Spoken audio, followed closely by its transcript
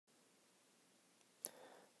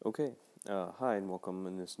Okay, hi and welcome.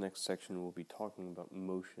 In this next section, we'll be talking about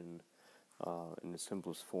motion in the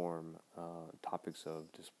simplest form, topics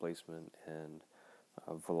of displacement and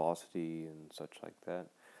velocity and such like that.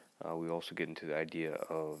 We also get into the idea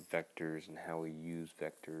of vectors and how we use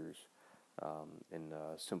vectors in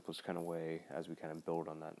the simplest kind of way as we kind of build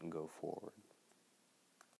on that and go forward.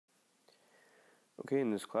 Okay, in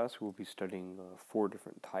this class, we'll be studying 4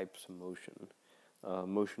 different types of motion.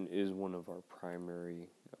 Motion is one of our primary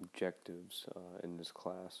objectives in this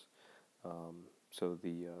class. So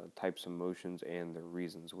the types of motions and their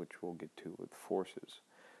reasons, which we'll get to with forces.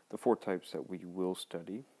 The 4 types that we will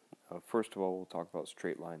study. First of all, we'll talk about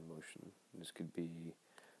straight line motion. This could be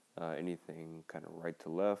anything kind of right to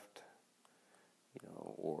left,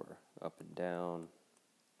 or up and down,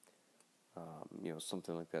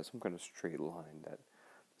 something like that, some kind of straight line that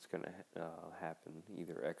is going to happen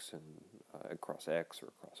either across X or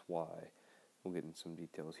across Y. We'll get into some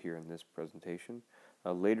details here in this presentation.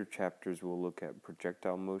 Later chapters we'll look at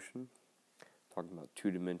projectile motion, talking about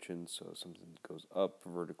 2 dimensions, so something that goes up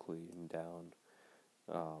vertically and down,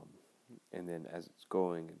 and then as it's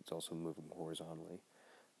going, it's also moving horizontally.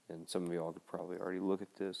 And some of y'all could probably already look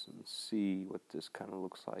at this and see what this kind of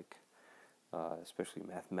looks like, especially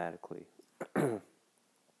mathematically.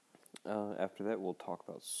 After that, we'll talk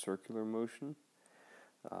about circular motion.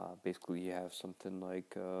 Basically, you have something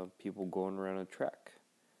like people going around a track,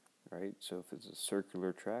 right? So if it's a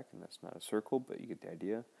circular track, and that's not a circle, but you get the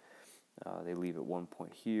idea, they leave at one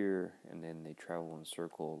point here, and then they travel in a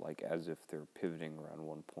circle, like as if they're pivoting around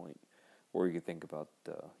one point. Or you could think about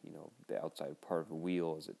the outside part of a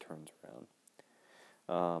wheel as it turns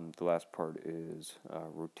around. The last part is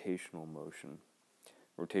rotational motion.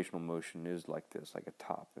 Rotational motion is like this, like a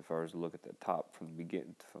top. If I was to look at the top from the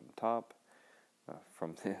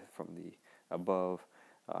above,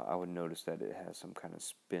 I would notice that it has some kind of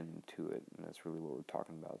spin to it, and that's really what we're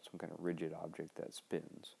talking about, some kind of rigid object that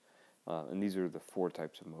spins. And these are the 4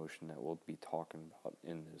 types of motion that we'll be talking about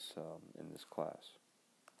in this class.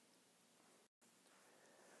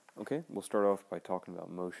 Okay, we'll start off by talking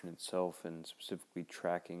about motion itself and specifically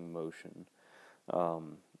tracking motion.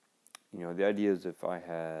 The idea is if I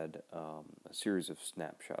had a series of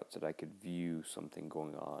snapshots that I could view something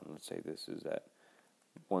going on. Let's say this is at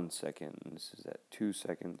 1 second, and this is at 2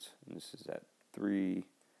 seconds, and this is at 3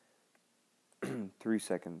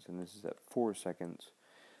 seconds, and this is at 4 seconds.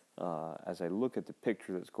 As I look at the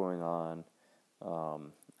picture that's going on,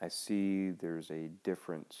 I see there's a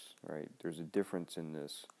difference, right? There's a difference in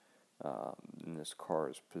this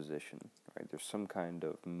car's position, right? There's some kind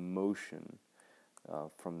of motion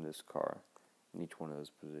from this car in each one of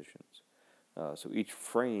those positions. So each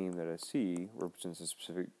frame that I see represents a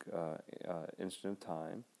specific instant of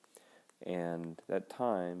time, and that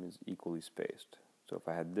time is equally spaced. So if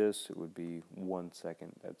I had this, it would be 1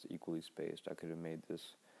 second. That's equally spaced. I could have made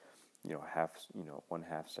this,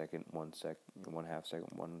 1/2 second, 1 second, 1/2 second,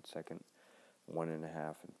 1 second,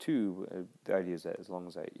 1.5, and 2. The idea is that as long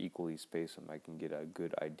as I equally space them, I can get a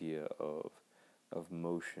good idea of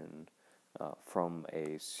motion from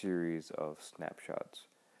a series of snapshots.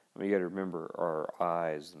 You got to remember, our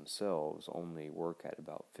eyes themselves only work at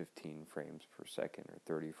about 15 frames per second or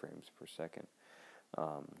 30 frames per second.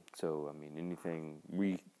 Anything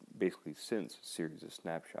we basically sense a series of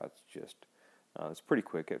snapshots it's pretty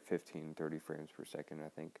quick at 15, 30 frames per second, I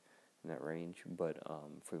think, in that range. But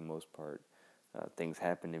for the most part, things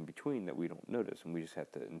happen in between that we don't notice, and we just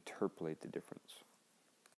have to interpolate the difference.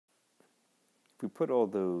 If we put all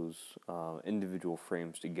those individual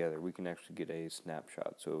frames together, we can actually get a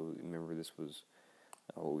snapshot. So remember, this was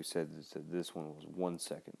what we said is that this one was 1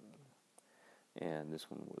 second, and this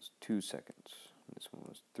one was 2 seconds, and this one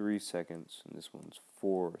was 3 seconds, and this one's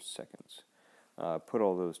 4 seconds. Put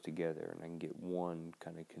all those together, and I can get one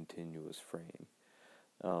kind of continuous frame.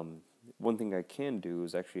 One thing I can do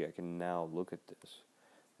is actually I can now look at this.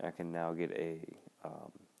 I can now get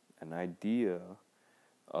an idea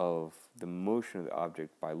of the motion of the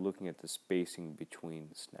object by looking at the spacing between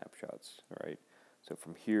the snapshots, right? So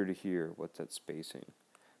from here to here, what's that spacing?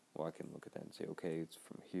 Well, I can look at that and say, okay, it's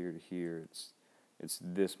from here to here, it's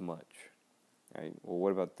this much, right? Well,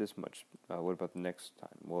 what about this much? What about the next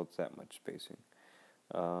time? Well, it's that much spacing.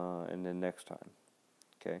 And then next time,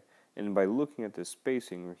 okay? And by looking at the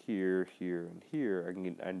spacing here, here, and here, I can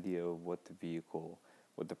get an idea of what the vehicle,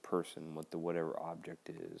 what the person, what the whatever object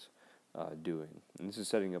is doing. And this is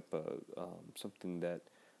setting up something that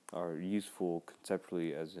are useful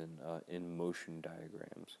conceptually as in motion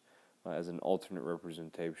diagrams. As an alternate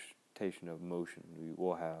representation of motion, we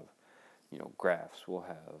will have graphs, we'll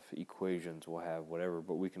have equations, we'll have whatever,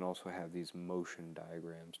 but we can also have these motion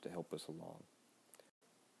diagrams to help us along.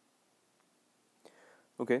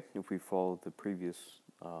 Okay, if we follow the previous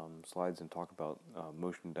slides and talk about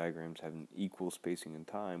motion diagrams having equal spacing and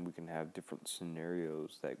time, we can have different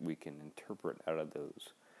scenarios that we can interpret out of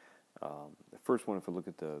those. The first one, if I look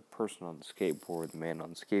at the person on the skateboard, the man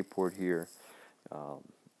on the skateboard here,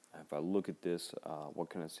 if I look at this, what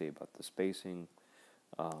can I say about the spacing?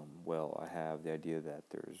 Well, I have the idea that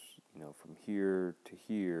there's, from here to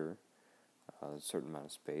here, a certain amount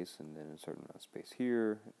of space, and then a certain amount of space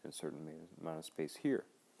here, and a certain amount of space here.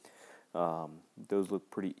 Those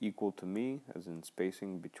look pretty equal to me, as in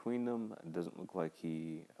spacing between them. It doesn't look like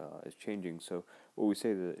he is changing. So what we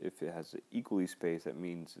say that if it has equally spaced, that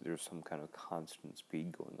means there's some kind of constant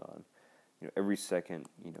speed going on. Every second,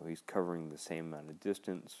 he's covering the same amount of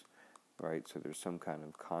distance, right? So there's some kind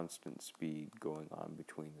of constant speed going on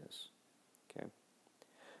between this. Okay.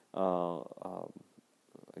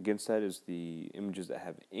 Against that is the images that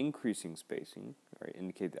have increasing spacing, right,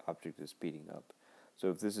 indicate the object is speeding up. So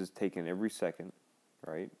if this is taken every second,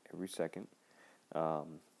 right, every second,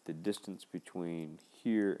 the distance between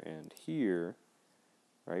here and here,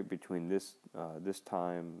 right, between this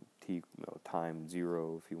time, time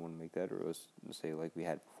 0, if you want to make that, or let's say like we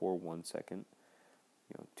had before, 1 second,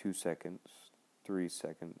 2 seconds, 3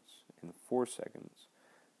 seconds, and 4 seconds,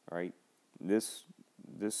 right? This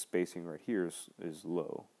spacing right here is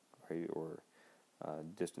low, right, or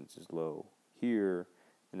distance is low. Here,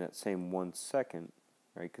 in that same 1 second,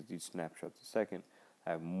 right, because these snapshots a second,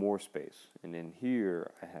 I have more space, and in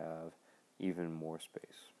here I have even more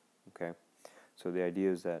space. Okay, so the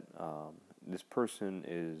idea is that this person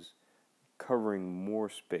is covering more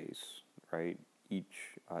space, right,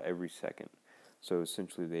 every second. So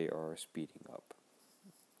essentially, they are speeding up.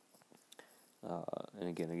 And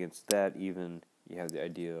again, against that, even you have the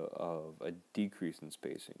idea of a decrease in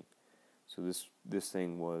spacing. So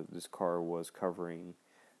this car was covering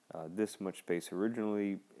this much space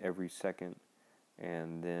originally every second,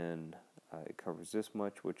 and then it covers this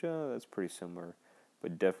much, which that's pretty similar,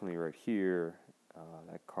 but definitely right here,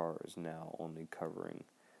 that car is now only covering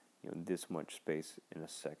this much space in a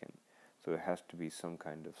second. So there has to be some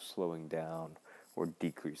kind of slowing down or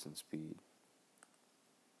decrease in speed.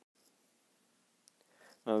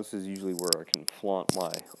 Now this is usually where I can flaunt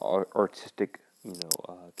my artistic,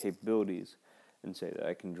 capabilities and say that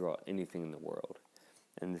I can draw anything in the world.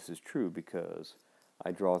 And this is true because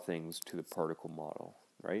I draw things to the particle model,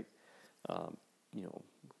 right?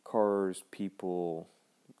 Cars, people,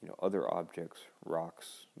 other objects,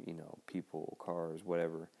 rocks, people, cars,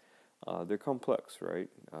 whatever. They're complex, right?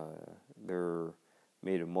 They're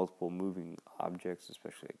made of multiple moving objects,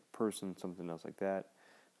 especially like a person, something else like that.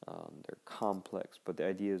 They're complex, but the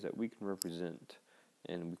idea is that we can represent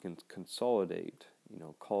and we can consolidate,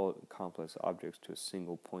 complex objects to a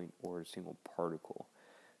single point or a single particle.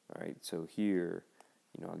 All right, so here,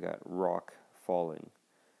 I got rock falling.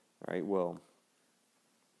 All right, well,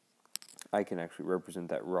 I can actually represent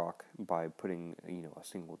that rock by putting, a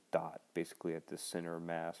single dot basically at the center of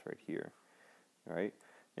mass right here. All right,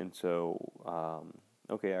 and so,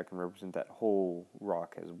 okay, I can represent that whole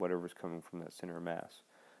rock as whatever's coming from that center of mass.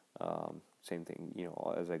 Same thing,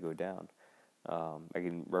 as I go down. I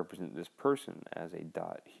can represent this person as a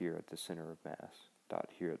dot here at the center of mass, dot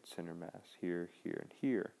here at the center of mass, here, here, and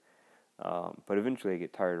here. But eventually I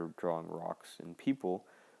get tired of drawing rocks and people,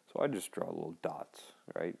 so I just draw little dots,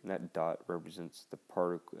 right? And that dot represents the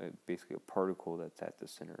particle, basically a particle that's at the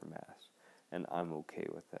center of mass. And I'm okay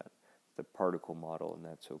with that. The particle model, and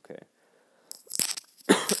that's okay.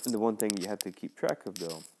 The one thing you have to keep track of,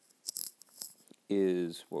 though,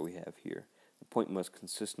 is what we have here. The point must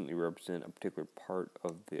consistently represent a particular part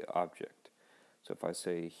of the object. So if I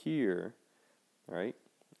say here, right,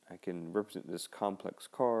 I can represent this complex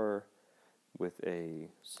car with a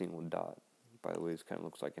single dot. By the way, this kind of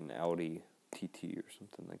looks like an Audi TT or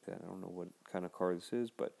something like that. I don't know what kind of car this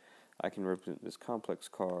is, but I can represent this complex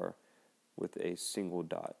car with a single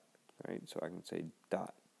dot, right? So I can say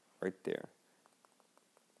dot right there.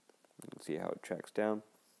 You can see how it tracks down.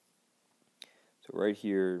 So right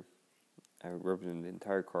here, I represent the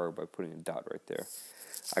entire car by putting a dot right there.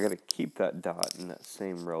 I got to keep that dot in that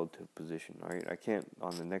same relative position, right? I can't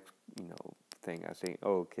on the next, thing I say,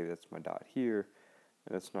 oh, okay, that's my dot here.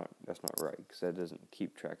 And that's not right, because that doesn't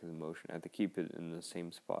keep track of the motion. I have to keep it in the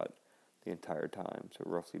same spot the entire time. So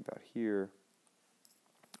roughly about here,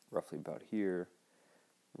 roughly about here,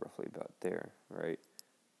 roughly about there, right?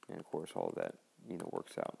 And of course, all of that,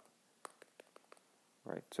 works out.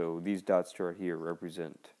 Right, so these dots right here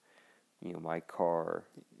represent, my car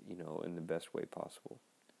in the best way possible.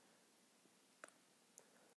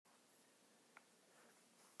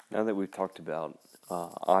 Now that we've talked about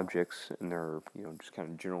objects and their, just kind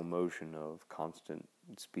of general motion of constant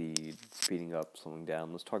speed, speeding up, slowing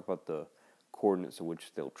down, let's talk about the coordinates at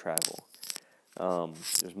which they'll travel.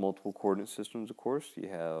 There's multiple coordinate systems, of course. You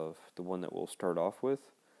have the one that we'll start off with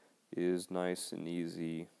is nice and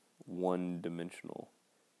easy, one-dimensional,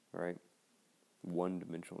 right?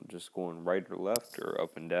 One-dimensional, just going right or left or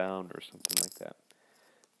up and down or something like that.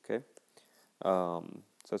 Okay? So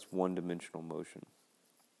that's one-dimensional motion.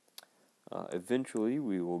 Eventually,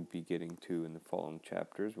 we will be getting to, in the following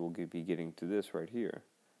chapters, we'll be getting to this right here.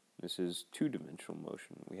 This is two-dimensional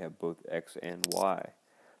motion. We have both x and y.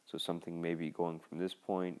 So something may be going from this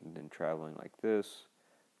point and then traveling like this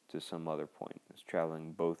to some other point. It's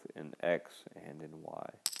traveling both in x and in y.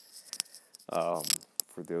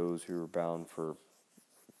 For those who are bound for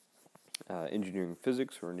engineering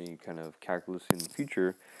physics or any kind of calculus in the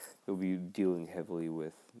future, they'll be dealing heavily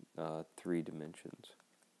with 3 dimensions.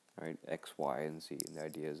 Right, X, Y, and Z, and the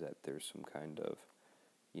idea is that there's some kind of,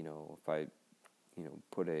 if I,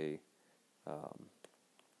 put a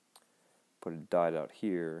dot out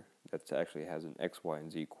here that actually has an X, Y,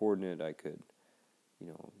 and Z coordinate, I could,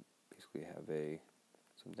 basically have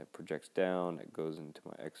something that projects down, that goes into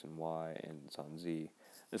my X and Y, and it's on Z.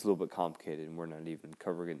 It's a little bit complicated, and we're not even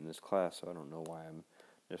covering it in this class, so I don't know why I'm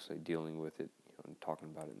necessarily dealing with it, and talking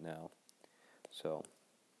about it now. So,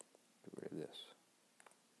 get rid of this.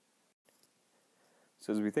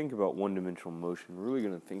 So as we think about one-dimensional motion, we're really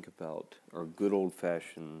going to think about our good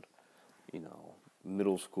old-fashioned,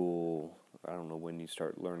 middle school, I don't know when you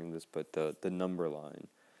start learning this, but the number line,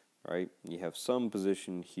 right? You have some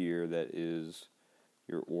position here that is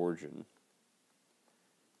your origin,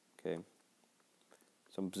 okay?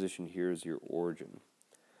 Some position here is your origin.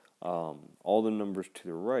 All the numbers to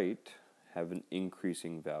the right have an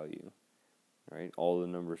increasing value, right? All the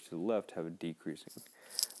numbers to the left have a decreasing.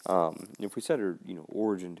 If we set our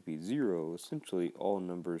origin to be 0, essentially all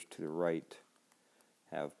numbers to the right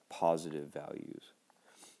have positive values.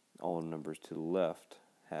 All numbers to the left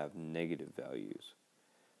have negative values.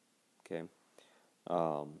 Okay,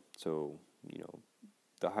 so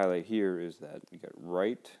the highlight here is that you got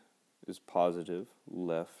right is positive,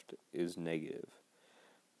 left is negative.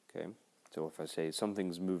 Okay, so if I say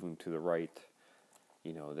something's moving to the right,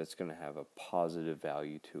 that's going to have a positive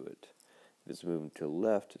value to it. If it's moving to the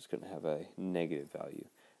left, it's going to have a negative value.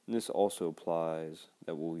 And this also applies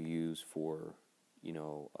that we'll use for,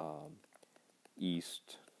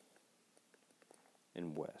 east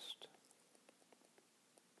and west.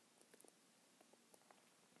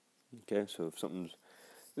 Okay, so if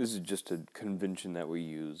this is just a convention that we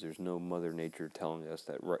use. There's no Mother Nature telling us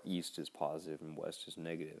that east is positive and west is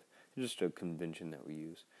negative. It's just a convention that we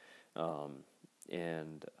use.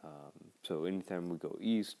 So anytime we go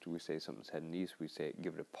east, we say something's heading east, we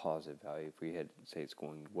give it a positive value. If we say it's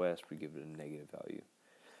going west, we give it a negative value.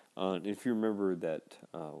 If you remember that,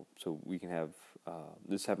 so we can have,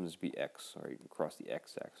 this happens to be x, right, across the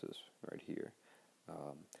x-axis right here.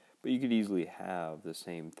 But you could easily have the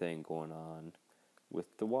same thing going on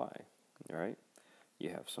with the y, right?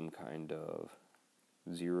 You have some kind of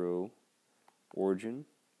 0 origin.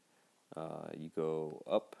 You go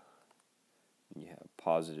up. You have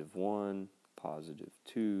positive 1, positive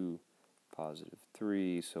 2, positive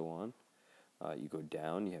 3, so on. You go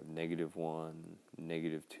down, you have negative 1,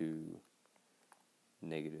 negative 2,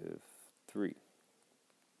 negative 3.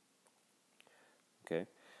 Okay,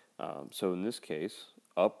 so in this case,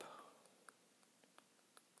 up,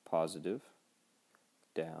 positive,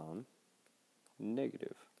 down,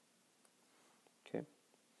 negative. Okay.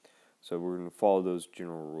 So we're going to follow those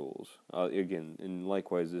general rules. Again, and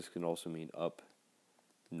likewise, this can also mean up,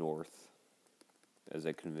 north, as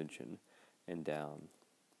a convention, and down,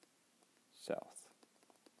 south,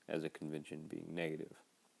 as a convention being negative.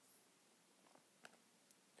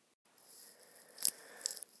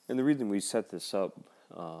 And the reason we set this up,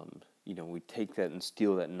 we take that and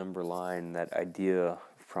steal that number line, that idea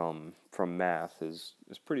from math is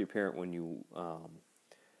pretty apparent when you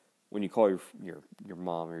call your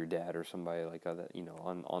mom or your dad or somebody like that,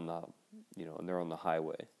 on the, and they're on the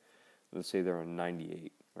highway. Let's say they're on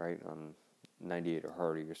 98, right, on 98 or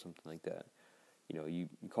Hardy or something like that. You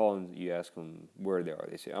call and you ask them where they are.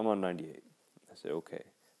 They say, I'm on 98. I say, okay,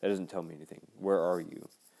 that doesn't tell me anything. Where are you?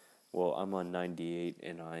 Well, I'm on 98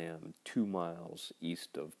 and I am 2 miles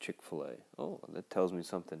east of Chick-fil-A. Oh, that tells me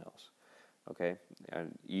something else. Okay,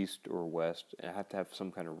 and east or west, I have to have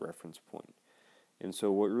some kind of reference point. And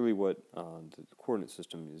so what the coordinate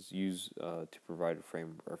system is used to provide a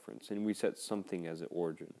frame of reference. And we set something as an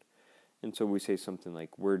origin. And so we say something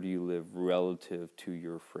like, where do you live relative to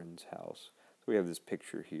your friend's house? So we have this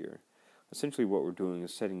picture here. Essentially what we're doing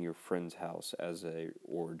is setting your friend's house as a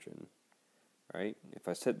origin, right? If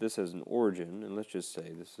I set this as an origin, and let's just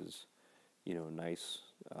say this is, a nice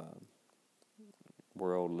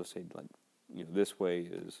world, let's say like, this way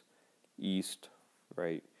is east,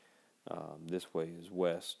 right? This way is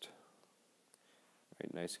west,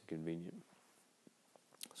 right? Nice and convenient.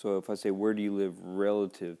 So if I say, where do you live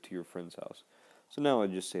relative to your friend's house? So now I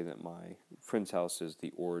just say that my friend's house is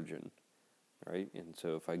the origin, right? And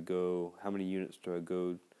so if I go, how many units do I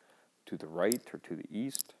go to the right or to the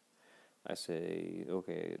east? I say,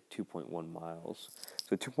 okay, 2.1 miles.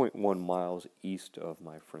 So 2.1 miles east of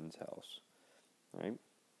my friend's house, right?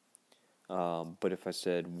 But if I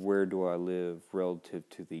said, where do I live relative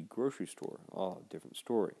to the grocery store? Oh, different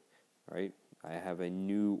story, right? I have a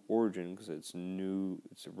new origin because it's new,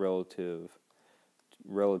 it's relative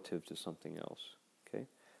to something else, okay?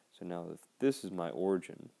 So now if this is my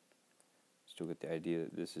origin, still get the idea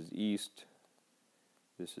that this is east,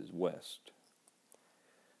 this is west,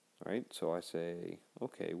 right? So I say,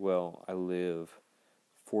 okay, well, I live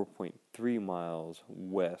 4.3 miles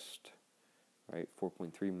west, right?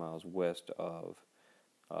 4.3 miles west of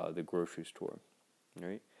the grocery store,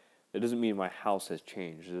 right? That doesn't mean my house has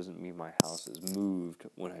changed. It doesn't mean my house has moved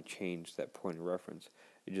when I change that point of reference.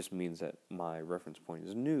 It just means that my reference point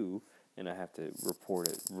is new, and I have to report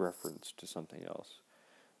it reference to something else.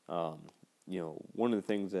 One of the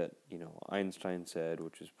things that, Einstein said,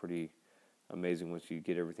 which is pretty amazing once you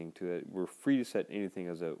get everything to it, we're free to set anything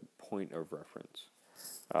as a point of reference.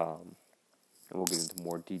 And we'll get into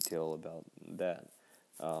more detail about that.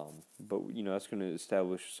 But that's going to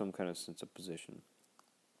establish some kind of sense of position.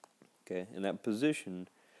 Okay, and that position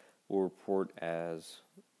will report as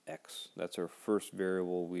x. That's our first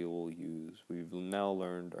variable we will use. We've now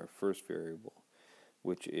learned our first variable,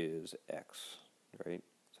 which is x, right?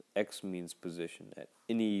 So x means position at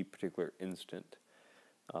any particular instant.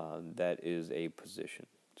 That is a position.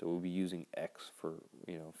 So we'll be using x for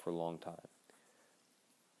a long time.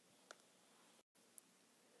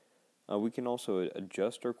 We can also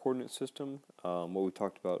adjust our coordinate system. What we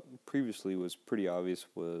talked about previously was pretty obvious,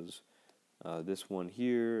 was this one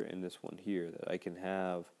here and this one here, that I can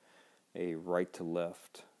have a right to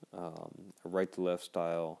left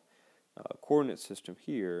style coordinate system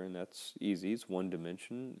here, and that's easy. It's one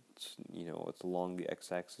dimension. It's along the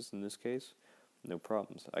x-axis in this case. No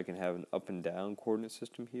problems. I can have an up and down coordinate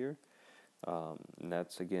system here, and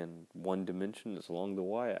that's again one dimension. It's along the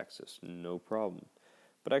y-axis. No problem.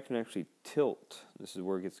 But I can actually tilt. This is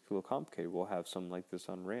where it gets a little complicated. We'll have something like this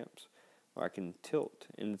on ramps, where I can tilt,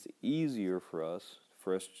 and it's easier for us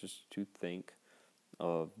just to think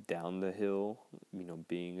of down the hill,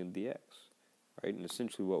 being in the x, right? And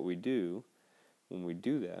essentially what we do when we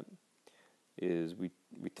do that is we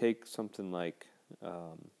take something like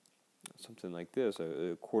this,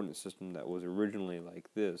 a coordinate system that was originally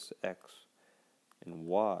like this, x and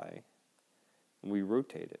y, and we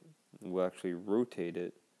rotate it. And we'll actually rotate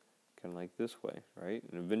it kind of like this way, right?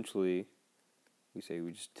 And eventually we say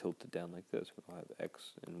we just tilt it down like this. We'll have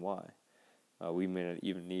x and y. We may not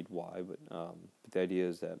even need y, but the idea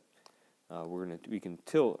is that we can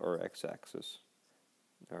tilt our x-axis,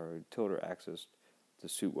 or tilt our axis to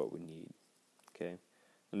suit what we need. Okay,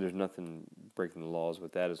 and there's nothing breaking the laws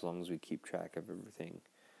with that as long as we keep track of everything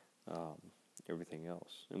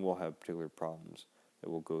else. And we'll have particular problems that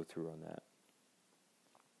we'll go through on that.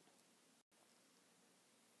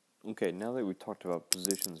 Okay, now that we talked about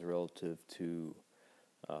positions relative to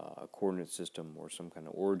a coordinate system or some kind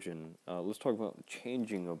of origin, let's talk about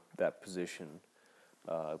changing of that position,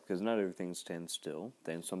 because not everything stands still.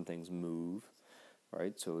 Then some things move,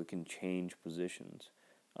 right? So it can change positions.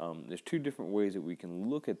 There's two different ways that we can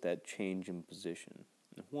look at that change in position.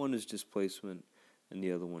 One is displacement, and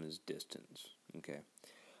the other one is distance. Okay.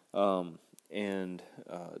 And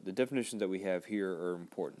the definitions that we have here are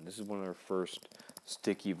important. This is one of our first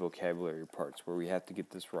sticky vocabulary parts where we have to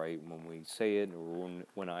get this right when we say it, or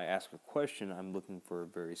when I ask a question, I'm looking for a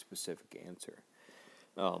very specific answer.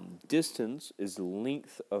 Distance is the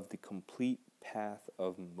length of the complete path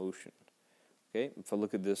of motion. Okay, if I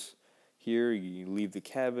look at this here, you leave the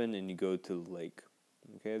cabin and you go to the lake.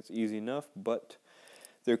 Okay, it's easy enough, but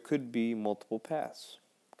there could be multiple paths.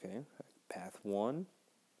 Okay, path 1,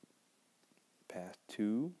 path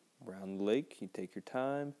 2, around the lake, you take your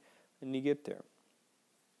time and you get there.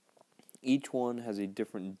 Each one has a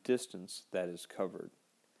different distance that is covered.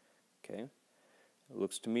 Okay, It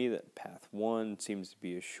looks to me that path 1 seems to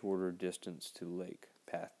be a shorter distance to the lake.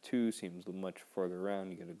 Path 2 seems much further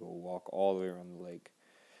around. You got to go walk all the way around the lake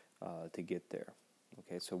to get there.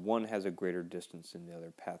 Okay, so one has a greater distance than the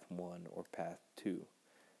other, path 1 or path 2.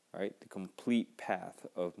 Right, the complete path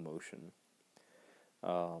of motion.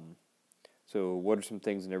 So what are some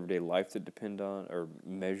things in everyday life that depend on or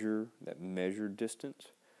measure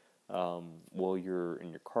distance? Well, in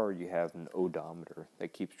your car you have an odometer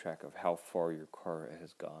that keeps track of how far your car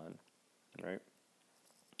has gone, right?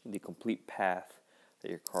 The complete path that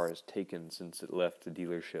your car has taken since it left the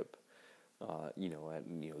dealership, at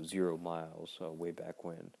 0 miles way back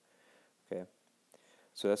when. Okay,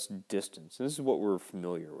 so that's distance. And this is what we're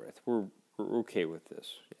familiar with. We're okay with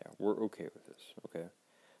this. Yeah, we're okay with this. Okay.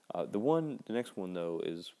 The next one though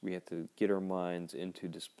is we have to get our minds into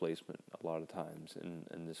displacement a lot of times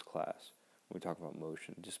in this class when we talk about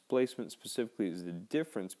motion. Displacement specifically is the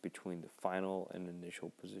difference between the final and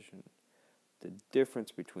initial position. The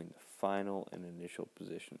difference between the final and initial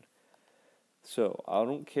position. So I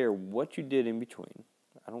don't care what you did in between.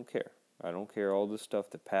 I don't care. I don't care all this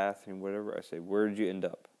stuff, the path and whatever. I say, where did you end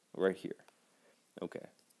up? Right here. Okay.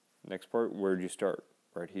 Next part, where did you start?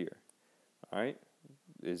 Right here. All right.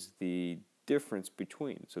 Is the difference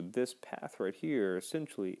between. So this path right here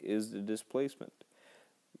essentially is the displacement.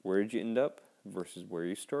 Where did you end up versus where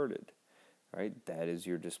you started, right? That is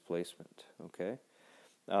your displacement, okay?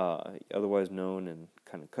 Otherwise known in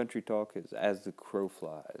kind of country talk as the crow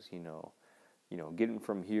flies, getting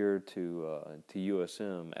from here to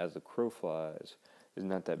USM as the crow flies is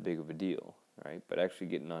not that big of a deal, right? But actually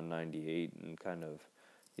getting on 98 and kind of,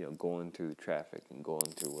 going through the traffic and going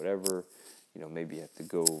through whatever, maybe you have to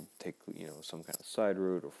go take, some kind of side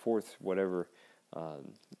road or fourth, whatever,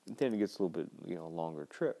 then it gets a little bit, longer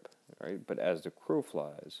trip, right? But as the crow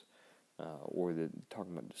flies, or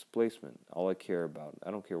talking about displacement, all I care about,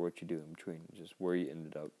 I don't care what you do in between, just where you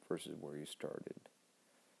ended up versus where you started.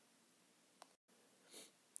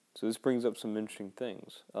 So this brings up some interesting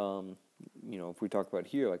things. If we talk about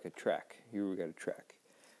here, like a track, here we got a track,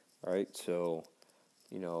 all right? So,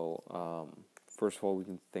 first of all, we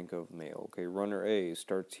can think of male. Okay, runner A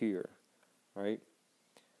starts here, right?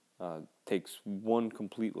 Takes one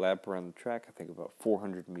complete lap around the track, I think about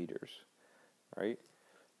 400 meters, right?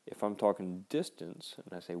 If I'm talking distance,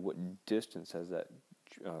 and I say what distance has that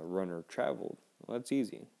runner traveled, well, that's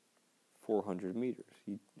easy. 400 meters.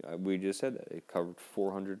 We just said that. It covered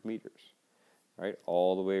 400 meters, right?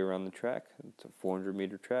 All the way around the track. It's a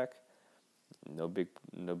 400-meter track. No big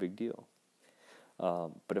deal.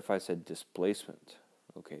 But if I said displacement,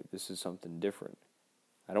 okay, this is something different.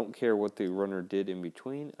 I don't care what the runner did in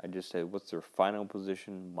between. I just say what's their final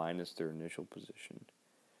position minus their initial position.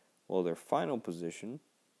 Well, their final position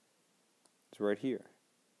is right here,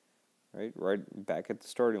 right back at the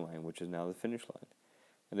starting line, which is now the finish line.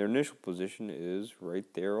 And their initial position is right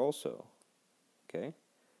there also, okay?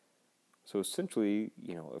 So essentially,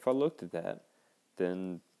 if I looked at that,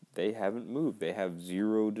 then they haven't moved. They have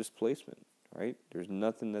zero displacement, right? There's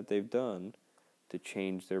nothing that they've done to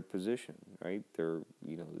change their position, right? The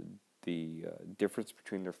difference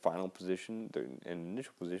between their final position and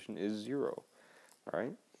initial position is zero, all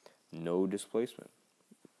right? No displacement.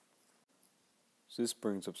 So this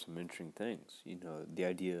brings up some interesting things. The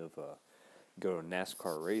idea of go to a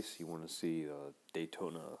NASCAR race, you want to see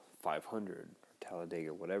Daytona 500 or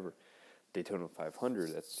Talladega, whatever. Daytona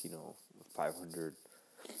 500, that's 500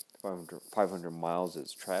 miles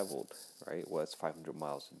it's traveled, right? Well, that's 500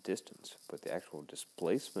 miles in distance, but the actual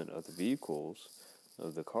displacement of the vehicles,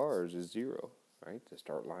 of the cars, is zero, right? The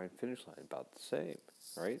start line, finish line, about the same,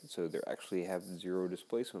 right? So they actually have zero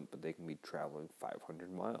displacement, but they can be traveling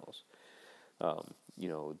 500 miles.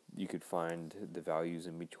 You could find the values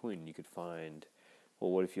in between. You could find,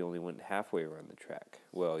 well, what if you only went halfway around the track?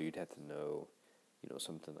 Well, you'd have to know,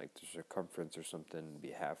 something like the circumference or something,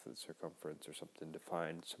 be half of the circumference or something to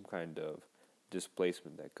find some kind of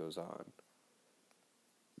displacement that goes on.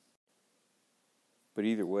 But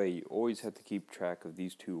either way, you always have to keep track of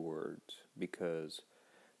these two words because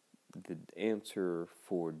the answer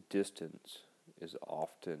for distance is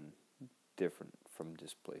often different from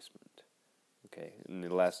displacement. Okay, in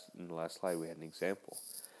the last slide we had an example.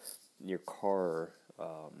 Your car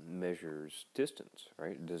measures distance,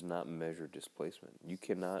 right? It does not measure displacement. You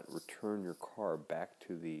cannot return your car back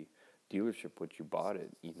to the dealership which you bought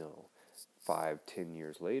it, 5-10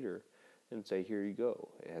 years later, and say, here you go.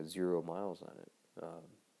 It has 0 miles on it,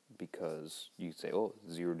 because you say, oh,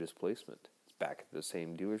 zero displacement. It's back at the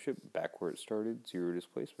same dealership, back where it started, zero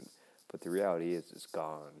displacement. But the reality is, it's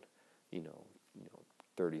gone,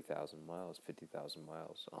 30,000 miles, 50,000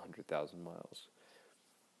 miles, 100,000 miles.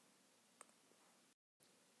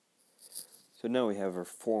 So now we have our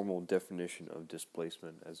formal definition of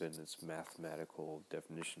displacement, as in its mathematical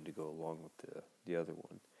definition to go along with the other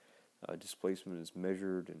one. Displacement is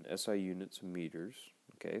measured in SI units of meters.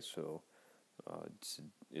 Okay, so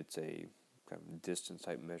it's a kind of distance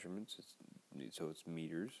type measurements. So it's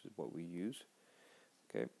meters is what we use.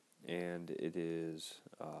 Okay, and it is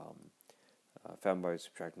found by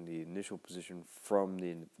subtracting the initial position from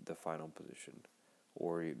the final position,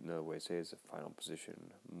 or another way to say it is the final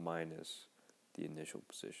position minus the initial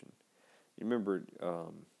position. You remember,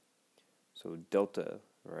 so delta,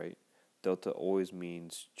 right? Delta always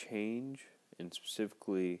means change, and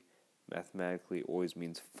specifically, mathematically, always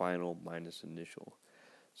means final minus initial.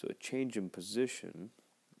 So a change in position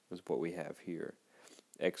is what we have here.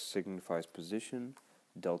 X signifies position,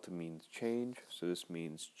 delta means change, so this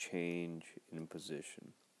means change in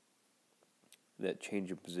position. That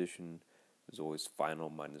change in position is always final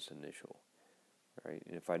minus initial. Right?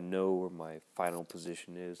 And if I know where my final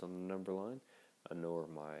position is on the number line, I know where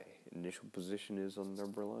my initial position is on the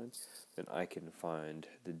number line, then I can find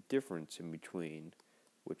the difference in between,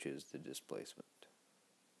 which is the displacement.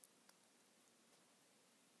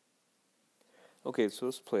 Okay, so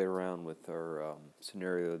let's play around with our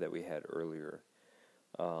scenario that we had earlier.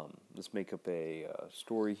 Let's make up a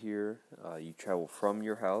story here. You travel from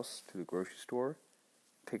your house to the grocery store,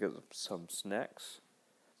 pick up some snacks.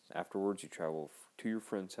 Afterwards, you travel to your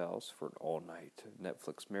friend's house for an all-night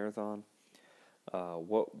Netflix marathon.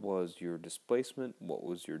 What was your displacement? What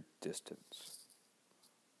was your distance?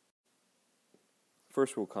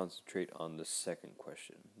 First, we'll concentrate on the second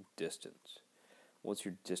question, distance. What's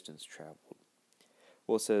your distance traveled?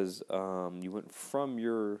 Well, it says you went from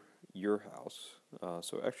your house.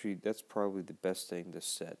 So actually, that's probably the best thing to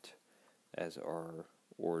set as our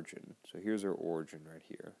origin. So here's our origin right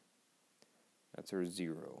here. That's our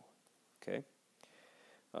 0. Okay.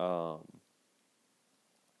 So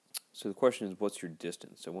the question is, what's your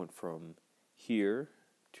distance? I went from here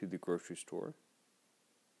to the grocery store.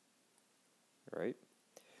 Right?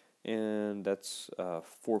 And that's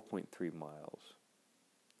 4.3 miles.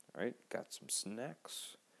 Right? Got some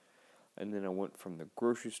snacks. And then I went from the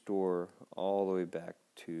grocery store all the way back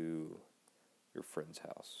to your friend's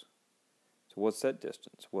house. So what's that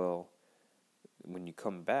distance? Well, when you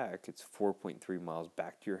come back, it's 4.3 miles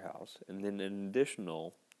back to your house, and then an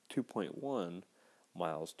additional 2.1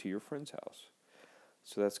 miles to your friend's house.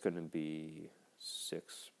 So that's going to be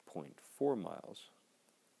 6.4 miles.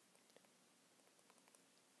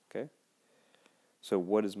 Okay? So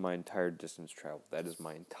what is my entire distance traveled? That is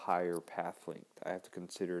my entire path length. I have to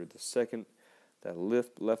consider the second that I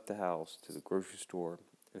left the house to the grocery store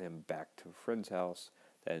and then back to a friend's house,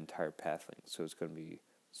 that entire path length. So it's going to be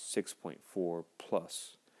 6.4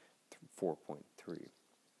 plus 4.3.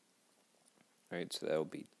 Right, so that will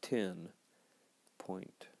be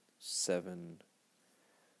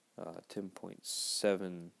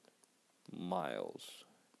 10.7 miles.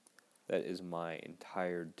 That is my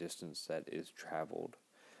entire distance that is traveled.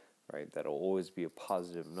 Right, that'll always be a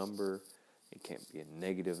positive number. It can't be a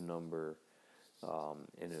negative number.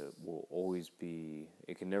 And it will always be,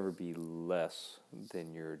 it can never be less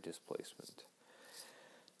than your displacement.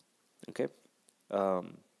 Okay.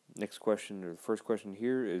 Next question, or the first question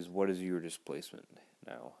here is, what is your displacement?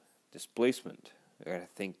 Now, displacement, I gotta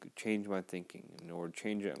change my thinking. In order to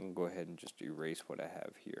change it, I'm gonna go ahead and just erase what I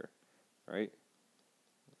have here. Right?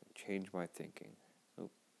 Change my thinking. Oh,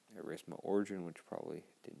 I erased my origin, which probably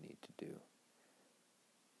didn't need to do.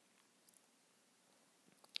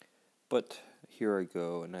 But here I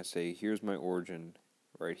go, and I say, here's my origin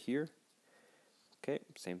right here. Okay,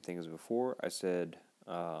 same thing as before. I said,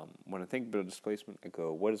 when I think about displacement, I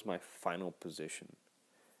go, what is my final position?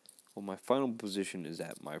 Well, my final position is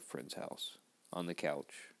at my friend's house, on the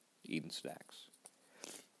couch, eating snacks.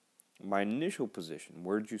 My initial position,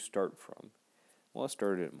 where did you start from? Well, I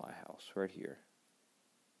started at my house, right here.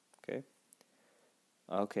 Okay?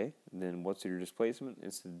 Okay, and then what's your displacement?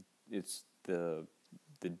 It's the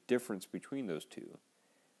difference between those two.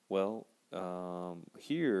 Well,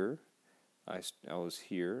 here, I was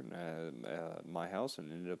here, my house,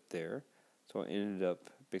 and ended up there. So I ended up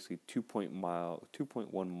basically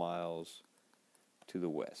 2.1 miles to the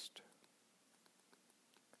west.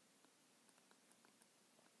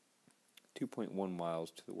 2.1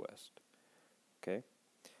 miles to the west. Okay?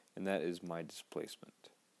 And that is my displacement.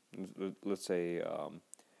 Let's say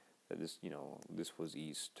that this, this was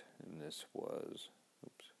east, and this was,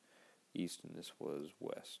 east, and this was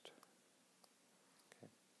west. Okay.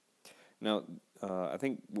 Now, I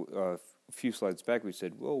think a few slides back we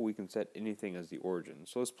said, well, we can set anything as the origin.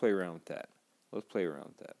 So let's play around with that.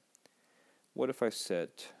 What if I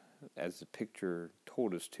set as the picture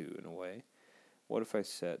told us to, in a way. What if I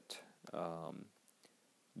set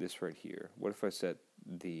this right here? What if I set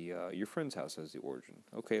the your friend's house as the origin?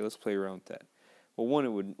 Okay, let's play around with that. Well, one,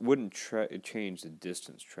 it wouldn't change the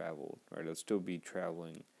distance traveled, right? It'll still be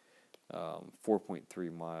traveling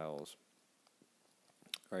 4.3 miles,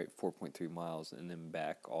 right? 4.3 miles, and then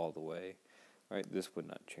back all the way, right? This would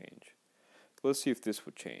not change. Let's see if this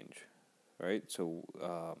would change, right? So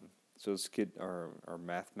let's get our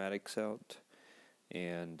mathematics out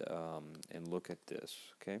and look at this,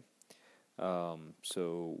 okay?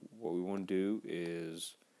 So what we want to do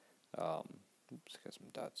is, oops, got some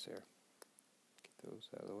dots there. Get those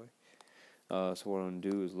out of the way. So what I'm going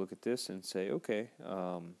to do is look at this and say, okay,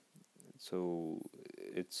 so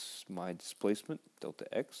it's my displacement, delta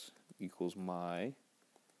x, equals my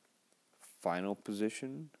final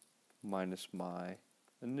position minus my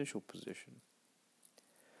initial position.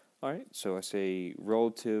 Alright, so I say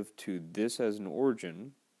relative to this as an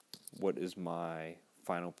origin, what is my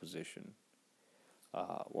final position?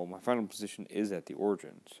 Well, my final position is at the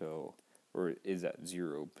origin, so, or is at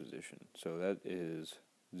 0 position. So that is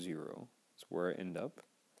 0. That's where I end up.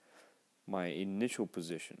 My initial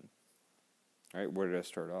position, right? Where did I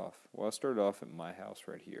start off? Well, I started off at my house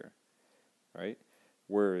right here, right?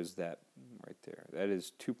 Where is that? Right there. That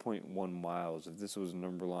is 2.1 miles. If this was a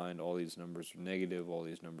number line, all these numbers are negative, all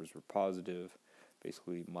these numbers were positive.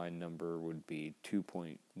 Basically, my number would be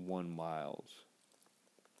 2.1 miles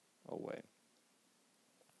away.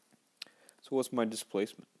 So what's my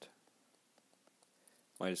displacement?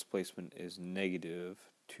 My displacement is negative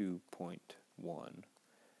 2.1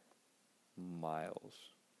 miles.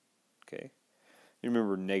 Okay? You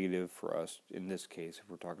remember, negative for us, in this case, if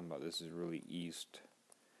we're talking about this is really east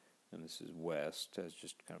and this is west, as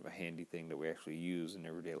just kind of a handy thing that we actually use in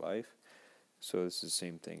everyday life. So this is the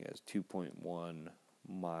same thing as 2.1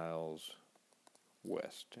 miles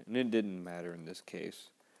west. And it didn't matter in this case.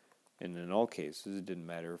 And in all cases, it didn't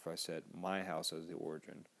matter if I set my house as the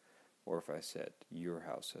origin or if I set your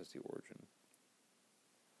house as the origin.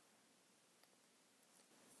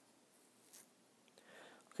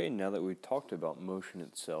 Okay, now that we've talked about motion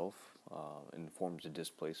itself in forms of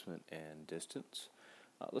displacement and distance,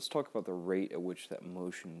 let's talk about the rate at which that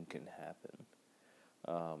motion can happen.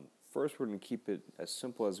 First, we're going to keep it as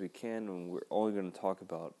simple as we can, and we're only going to talk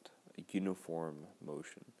about a uniform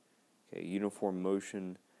motion. Okay, uniform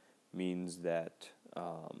motion means that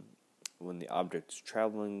when the object is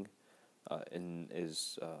traveling and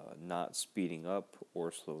is not speeding up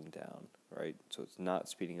or slowing down, right? So it's not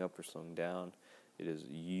speeding up or slowing down. It is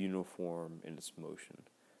uniform in its motion,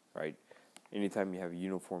 right? Anytime you have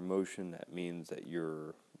uniform motion, that means that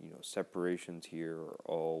your separations here are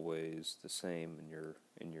always the same in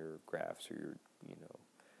your graphs or your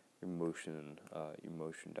motion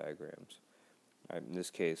diagrams. Right? In this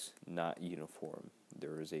case, not uniform.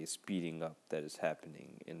 There is a speeding up that is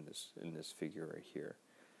happening in this figure right here.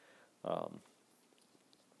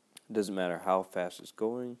 It doesn't matter how fast it's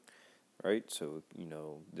going, right? So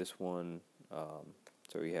this one.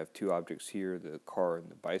 So you have two objects here, the car and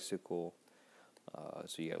the bicycle.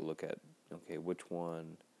 So you got to look at, okay, which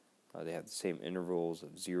one, they have the same intervals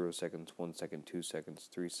of 0 seconds, 1 second, 2 seconds,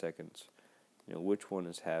 3 seconds. Which one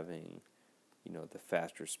is having, the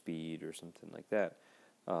faster speed or something like that.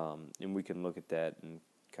 And we can look at that and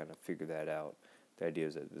kind of figure that out. The idea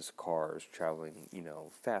is that this car is traveling,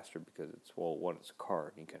 faster because it's a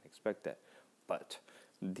car, and you can expect that. But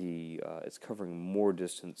it's covering more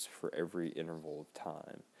distance for every interval of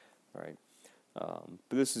time, right?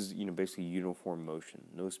 But this is basically uniform motion.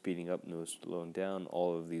 No speeding up, no slowing down.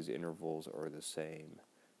 All of these intervals are the same,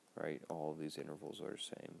 right? All of these intervals are the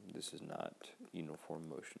same. This is not uniform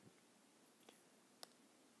motion.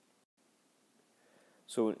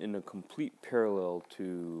 So in a complete parallel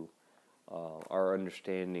to our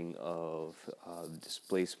understanding of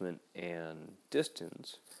displacement and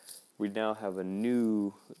distance, we now have a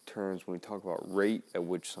new terms when we talk about rate at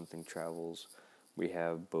which something travels. We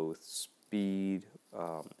have both speed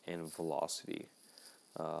and velocity.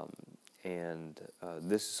 And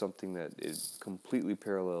this is something that is completely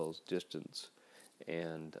parallels distance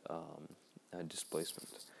and displacement.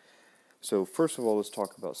 So first of all, let's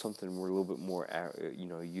talk about something we're a little bit more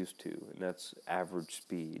used to, and that's average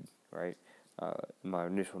speed, right? In my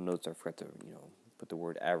initial notes, I forgot to put the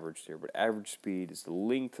word average there, but average speed is the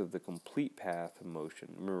length of the complete path of motion.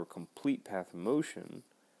 Remember, complete path of motion,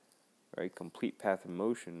 right? Complete path of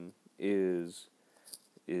motion is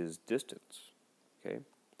distance, okay?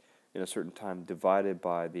 In a certain time divided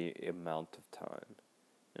by the amount of time.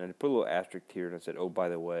 And I put a little asterisk here, and I said, oh, by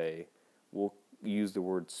the way, we'll use the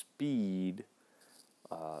word speed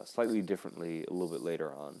slightly differently a little bit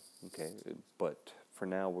later on. Okay, but for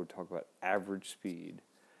now we'll talk about average speed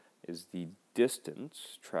is the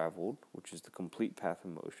distance traveled, which is the complete path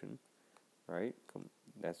of motion, right?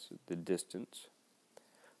 That's the distance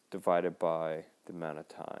divided by the amount of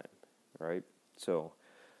time, right? So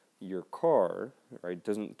your car, right,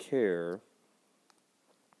 doesn't care.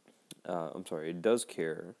 It does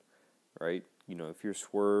care, right? You know, if you're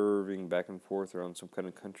swerving back and forth or on some kind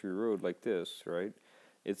of country road like this, right?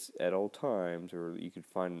 It's at all times, or you could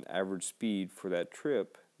find an average speed for that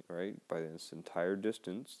trip, right? By this entire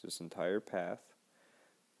distance, this entire path,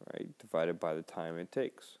 right? Divided by the time it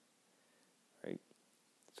takes, right?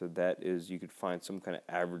 So that is, you could find some kind of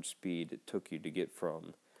average speed it took you to get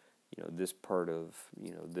from, you know, this part of,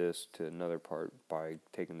 you know, this to another part by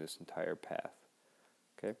taking this entire path,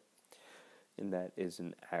 okay? And that is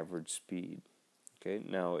an average speed. Okay,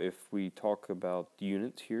 now if we talk about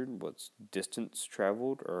units here, what's distance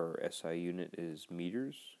traveled, our SI unit is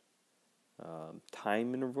meters.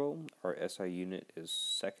 Time interval, our SI unit is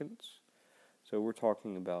seconds. So we're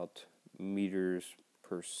talking about meters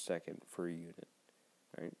per second for a unit,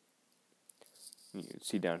 right? You can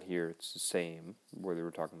see down here it's the same, whether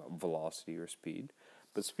we're talking about velocity or speed.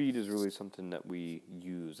 But speed is really something that we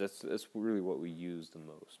use. That's really what we use the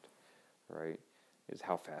most, right? Is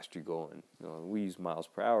how fast you're going. You know, we use miles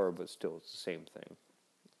per hour, but still it's the same thing.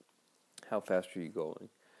 How fast are you going?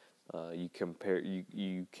 You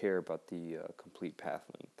care about the complete path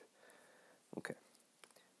length. Okay.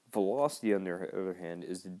 Velocity, on the other hand,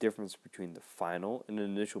 is the difference between the final and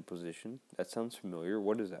initial position. That sounds familiar.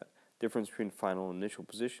 What is that? Difference between final and initial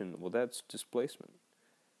position. Well, that's displacement.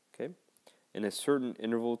 Okay. In a certain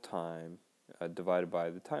interval time divided by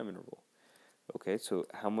the time interval. Okay, so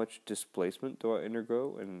how much displacement do I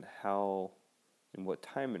undergo and in what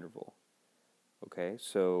time interval? Okay,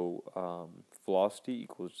 so velocity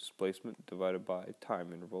equals displacement divided by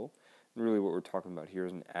time interval. And really what we're talking about here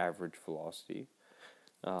is an average velocity.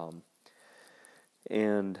 Also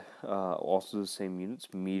the same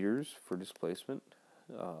units, meters for displacement,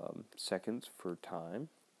 seconds for time.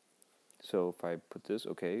 So if I put this,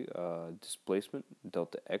 okay, displacement,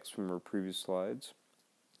 delta x from our previous slides,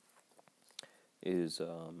 is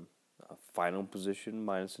final position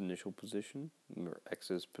minus initial position, or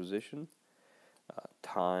x's position.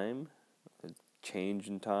 Time, change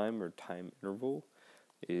in time or time interval,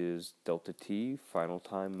 is delta t, final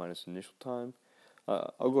time minus initial time.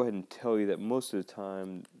 I'll go ahead and tell you that most of the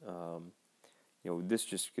time, this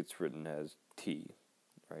just gets written as t,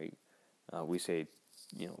 right? We say,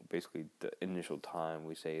 basically the initial time,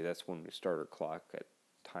 we say that's when we start our clock at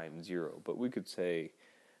time 0, but we could say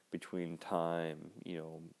between time,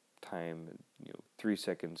 3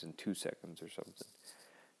 seconds and 2 seconds or something.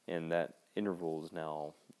 And that interval is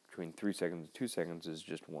now between 3 seconds and 2 seconds is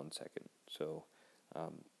just 1 second. So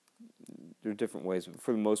there are different ways, but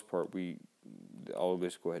for the most part, I'll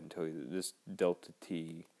just go ahead and tell you that this delta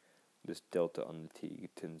t, this delta on the t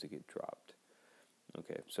tends to get dropped.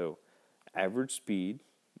 Okay, so average speed,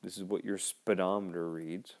 this is what your speedometer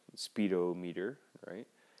reads, speedometer, right?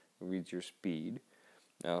 It reads your speed.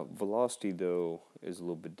 Velocity, though, is a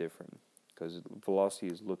little bit different, because velocity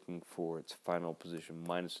is looking for its final position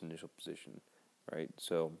minus initial position, right?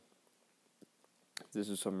 So this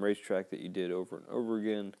is some racetrack that you did over and over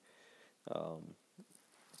again.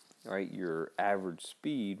 Right, your average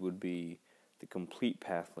speed would be the complete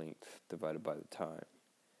path length divided by the time.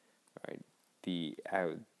 Right, the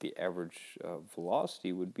average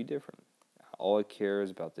velocity would be different. All I care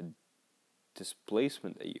is about the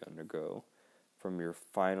displacement that you undergo from your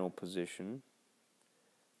final position,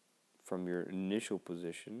 from your initial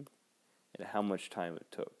position, and how much time it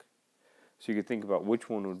took. So you could think about which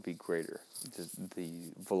one would be greater,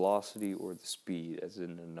 the velocity or the speed, as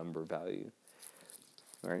in a number value.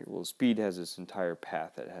 All right, well, speed has this entire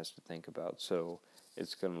path that it has to think about, so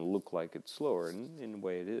it's going to look like it's slower, and in a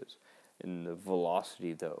way it is. And the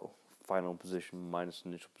velocity, though, final position minus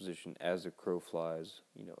initial position as the crow flies,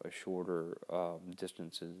 a shorter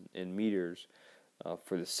distance in meters,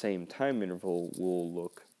 for the same time interval will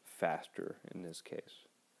look faster in this case,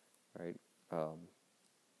 right?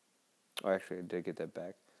 Actually, I did get that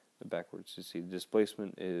backwards. You see, the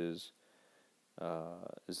displacement is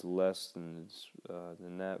less than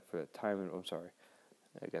that for the time. I'm sorry,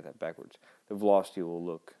 I got that backwards. The velocity will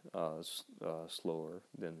look slower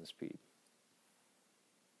than the speed.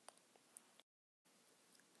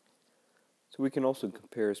 So we can also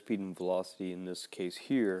compare speed and velocity in this case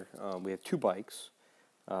here. We have two bikes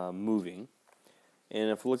moving, and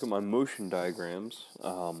if I look at my motion diagrams,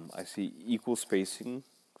 I see equal spacing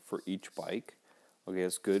for each bike Okay,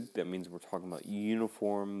 that's good. That means we're talking about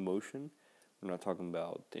uniform motion. We're not talking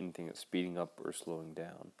about anything that's speeding up or slowing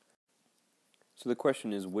down. So the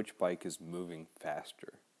question is, which bike is moving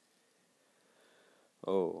faster?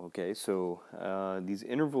 Oh, okay, so these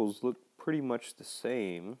intervals look pretty much the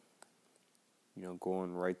same,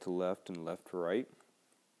 going right to left and left to right.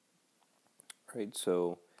 Right,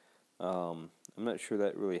 so I'm not sure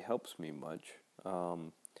that really helps me much.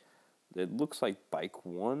 It looks like bike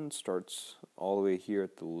 1 starts all the way here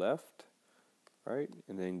at the left, right,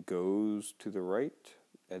 and then goes to the right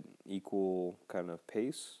at equal kind of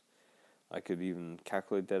pace. I could even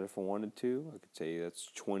calculate that if I wanted to. I could say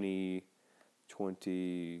that's 20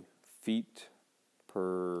 feet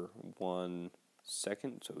per 1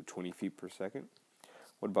 second, so 20 feet per second.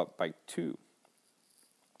 What about bike 2?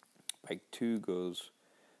 Bike 2 goes,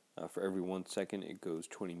 for every 1 second, it goes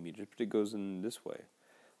 20 meters, but it goes in this way.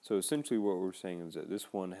 So essentially what we're saying is that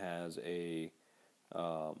this one has a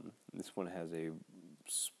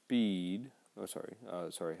speed, has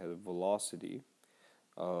a velocity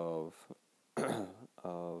of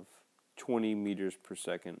of 20 meters per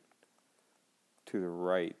second to the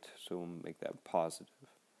right, so we'll make that positive.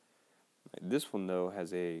 This one, though,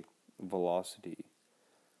 has a velocity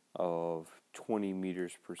of 20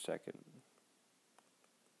 meters per second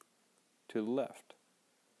to the left.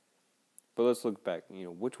 But let's look back,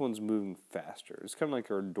 which one's moving faster? It's kind of like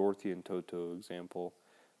our Dorothy and Toto example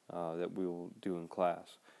that we will do in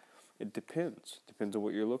class. It depends. Depends on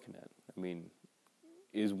what you're looking at. I mean,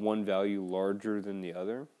 is one value larger than the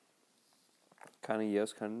other? Kind of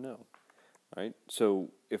yes, kind of no. Right? So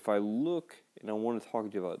if I look and I want to talk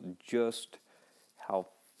to you about just how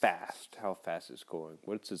fast it's going,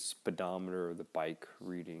 what's the speedometer of the bike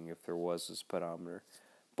reading if there was a speedometer?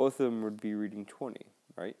 Both of them would be reading 20,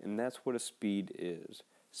 right? And that's what a speed is.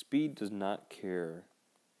 Speed does not care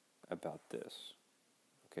about this.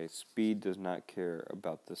 Okay, speed does not care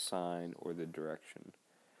about the sign or the direction.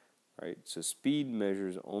 Right? So speed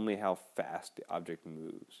measures only how fast the object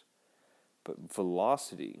moves. But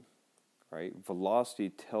velocity, right? Velocity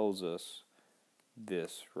tells us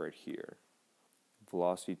this right here.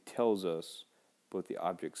 Velocity tells us both the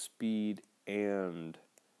object's speed and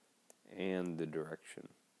the direction.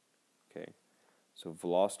 Okay? So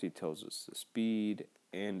velocity tells us the speed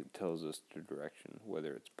and it tells us the direction,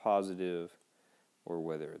 whether it's positive or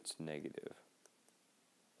whether it's negative.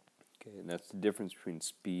 Okay, and that's the difference between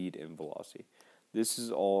speed and velocity. This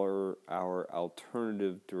is our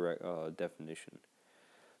alternative definition.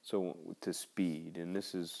 So to speed, and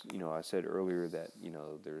this is, I said earlier that,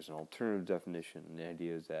 there's an alternative definition. And the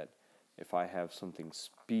idea is that if I have something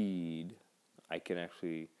speed, I can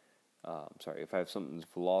actually, if I have something's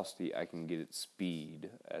velocity, I can get its speed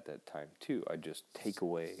at that time too. I just take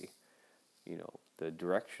away, the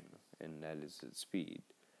direction, and that is its speed.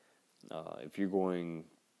 If you're going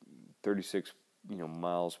 36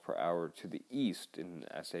 miles per hour to the east, and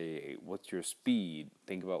I say, what's your speed?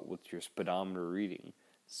 Think about what's your speedometer reading,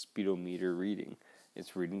 speedometer reading.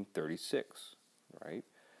 It's reading 36, right?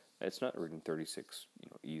 It's not reading 36,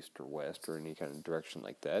 east or west or any kind of direction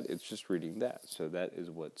like that. It's just reading that. So that is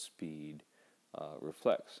what speed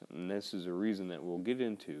reflects. And this is a reason that we'll get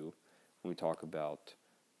into when we talk about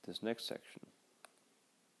this next section.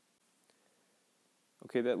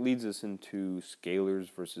 Okay, that leads us into scalars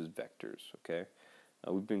versus vectors, okay?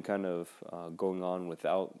 We've been kind of going on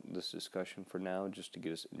without this discussion for now, just to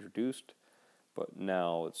get us introduced, but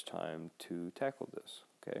now it's time to tackle this,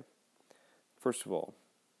 okay? First of all,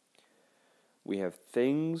 we have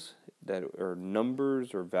things that are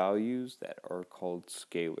numbers or values that are called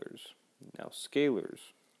scalars. Now,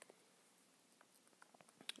 scalars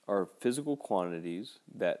are physical quantities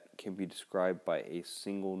that can be described by a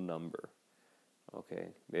single number. Okay,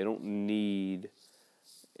 you don't need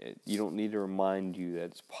to remind you that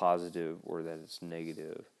it's positive or that it's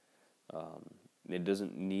negative. It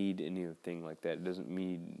doesn't need anything like that. It doesn't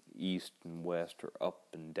mean east and west or up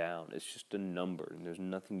and down. It's just a number, and there's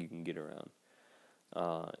nothing you can get around.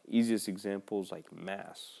 Easiest examples like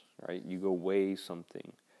mass, right? You go weigh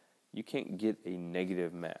something. You can't get a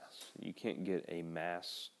negative mass. You can't get a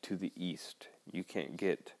mass to the east. You can't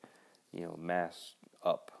get, mass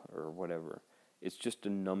up or whatever. It's just a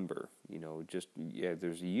number,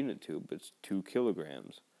 there's a unit to it, but it's 2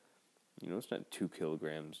 kilograms. It's not 2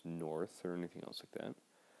 kilograms north or anything else like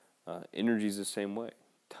that. Energy is the same way.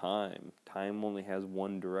 Time only has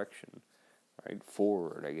one direction, right?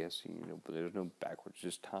 Forward, I guess, but there's no backwards,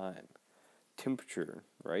 just time. Temperature,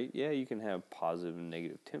 right? Yeah, you can have positive and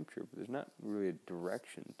negative temperature, but there's not really a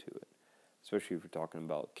direction to it, especially if we're talking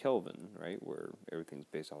about Kelvin, right, where everything's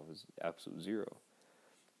based off of absolute zero.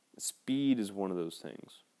 Speed is one of those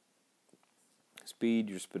things. Speed,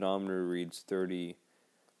 your speedometer reads 30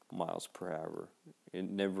 miles per hour. It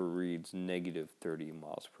never reads negative 30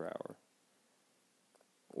 miles per hour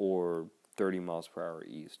or 30 miles per hour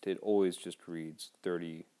east. It always just reads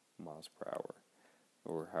 30 miles per hour,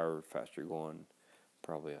 or however fast you're going,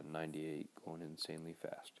 probably on 98, going insanely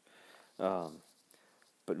fast.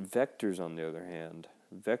 But vectors, on the other hand,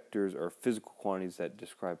 vectors are physical quantities that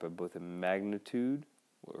describe by both a magnitude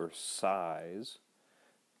or size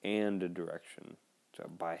and a direction. So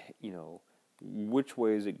by, which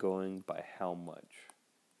way is it going, by how much,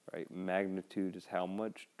 right? Magnitude is how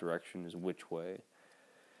much, direction is which way.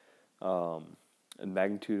 A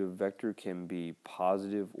magnitude of a vector can be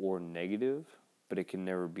positive or negative, but it can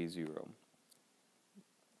never be zero.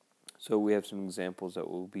 So we have some examples that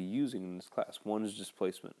we'll be using in this class. One is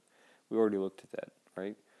displacement. We already looked at that,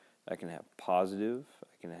 right? I can have positive,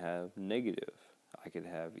 I can have negative, I can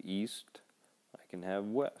have east, I can have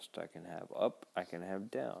west, I can have up, I can have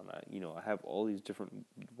down. I have all these different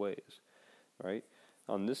ways, right?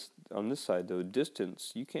 On this side though,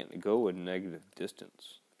 distance, you can't go a negative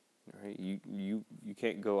distance, right? You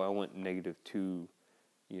can't go, I went -2,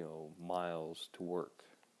 miles to work,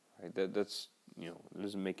 right? That's it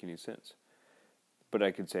doesn't make any sense. But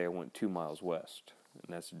I could say I went 2 miles west,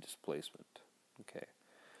 and that's a displacement. Okay,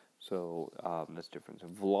 so that's different. So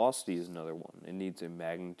velocity is another one. It needs a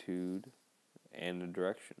magnitude and a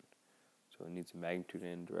direction. So it needs a magnitude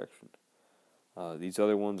and direction. These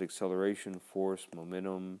other ones, acceleration, force,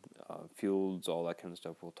 momentum, fields, all that kind of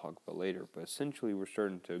stuff we'll talk about later. But essentially we're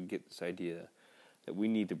starting to get this idea that we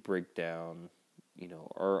need to break down,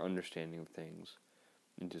 our understanding of things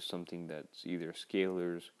into something that's either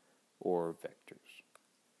scalars or vectors.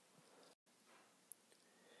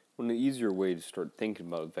 One of the easier ways to start thinking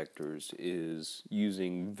about vectors is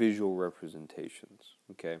using visual representations.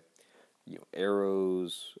 Okay,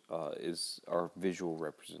 arrows is our visual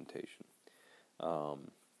representation.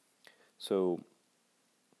 So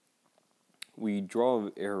we draw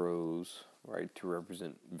arrows, right, to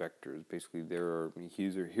represent vectors. Basically,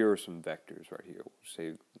 here are some vectors right here. We'll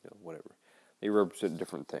say whatever. They represent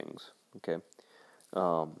different things. Okay,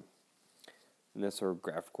 and that's our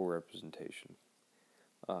graphical representation.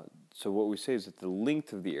 So what we say is that the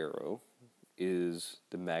length of the arrow is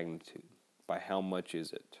the magnitude. By how much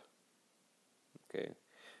is it? Okay.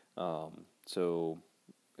 So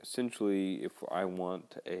essentially, if I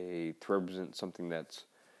want to represent something that's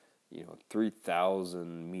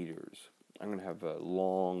 3,000 meters, I'm going to have a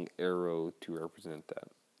long arrow to represent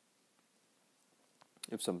that.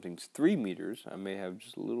 If something's 3 meters, I may have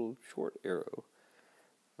just a little short arrow,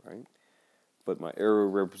 right? But my arrow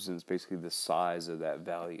represents basically the size of that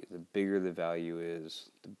value. The bigger the value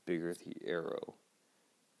is, the bigger the arrow.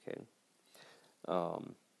 Okay.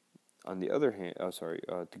 On the other hand,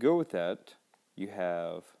 to go with that, you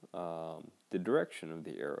have the direction of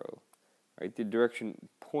the arrow. Right, the direction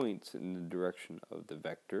points in the direction of the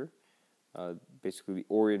vector. Basically, the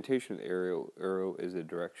orientation of the arrow is the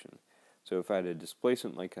direction. So if I had a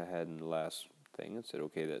displacement like I had in the last thing, and said,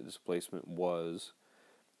 okay, that displacement was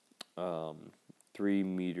 3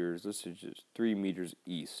 meters. This is just 3 meters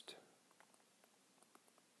east.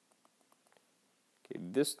 Okay,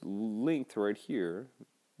 this length right here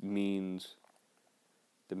means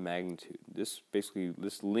the magnitude. This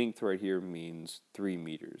length right here means 3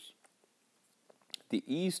 meters. The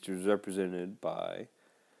east is represented by,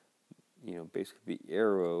 basically the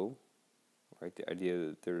arrow, right? The idea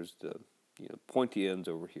that there's the, pointy ends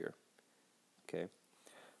over here. Okay,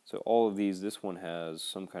 so all of these, this one has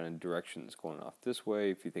some kind of direction that's going off this way.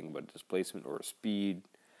 If you think about displacement or speed,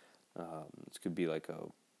 this could be like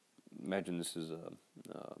imagine this is a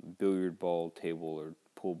billiard ball table or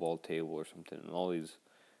pool ball table or something, and all these,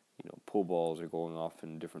 pool balls are going off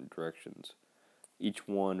in different directions. Each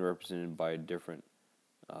one represented by a different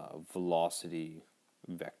velocity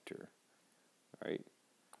vector, right?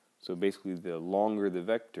 So basically, the longer the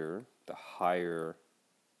vector, the higher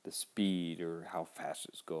the speed or how fast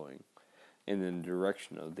it's going. And then the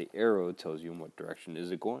direction of the arrow tells you in what direction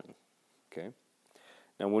is it going, okay?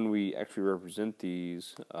 Now when we actually represent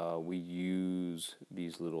these, we use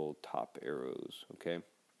these little top arrows, okay?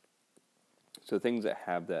 So things that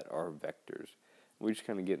have that are vectors. We just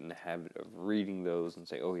kind of get in the habit of reading those and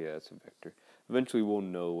say, oh yeah, that's a vector. Eventually we'll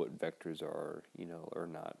know what vectors are, or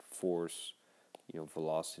not. Force,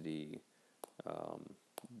 velocity,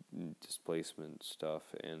 displacement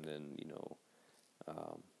stuff, and then,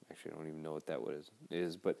 actually I don't even know what that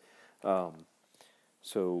is, but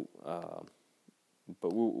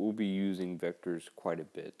but we'll be using vectors quite a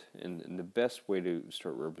bit, and the best way to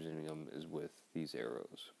start representing them is with the these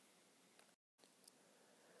arrows.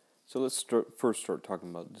 So let's first start talking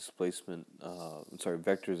about displacement,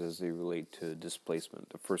 vectors as they relate to displacement,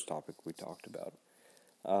 the first topic we talked about.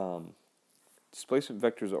 Displacement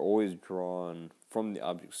vectors are always drawn from the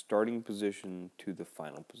object's starting position to the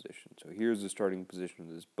final position. So here's the starting position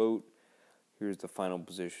of this boat. Here's the final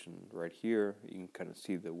position right here. You can kind of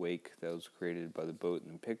see the wake that was created by the boat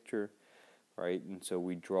in the picture, right? And so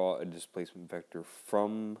we draw a displacement vector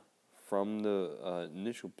from the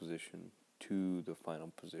initial position to the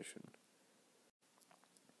final position.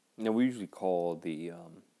 Now we usually call the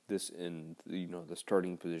this in the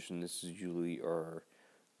starting position. This is usually our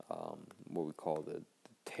what we call the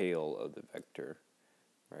tail of the vector,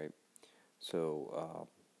 right? So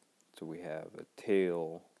so we have a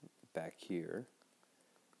tail back here,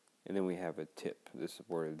 and then we have a tip. This is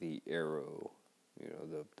where the arrow,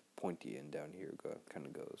 the pointy end down here kind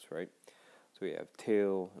of goes, right? So we have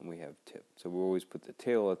tail and we have tip. So we always put the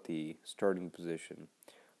tail at the starting position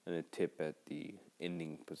and the tip at the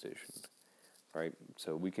ending position, right?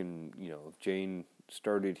 So we can, if Jane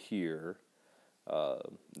started here,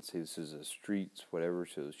 let's say this is a streets, whatever,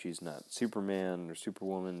 so she's not Superman or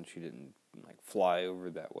Superwoman, she didn't fly over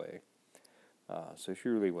that way. So she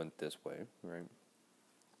really went this way, right?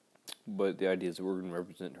 But the idea is that we're going to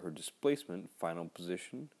represent her displacement, final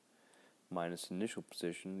position, minus initial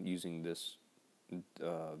position, using this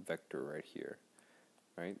vector right here,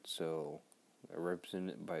 right? So I represent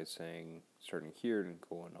it by saying, starting here and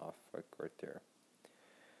going off right there,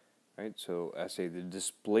 right? So I say the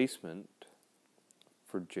displacement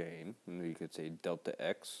for Jane, and you could say delta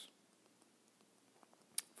x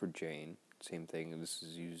for Jane, same thing, and this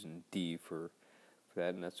is using D for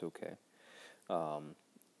that, and that's okay,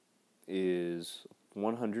 is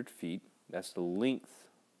 100 feet. That's the length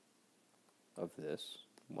of this,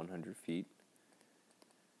 100 feet,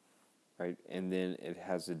 right? And then it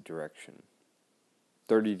has a direction.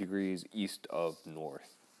 30 degrees east of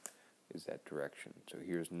north is that direction. So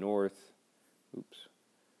here's north,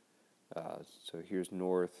 so here's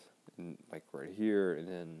north, and right here, and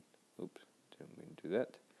then, didn't mean to do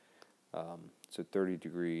that. So 30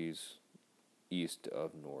 degrees east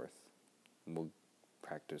of north. And we'll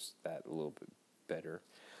practice that a little bit better.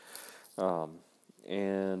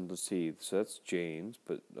 And let's see, so that's Jane's,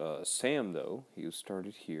 but Sam, though, he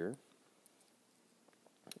started here,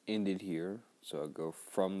 ended here, so I go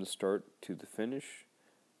from the start to the finish,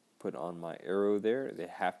 put on my arrow there. They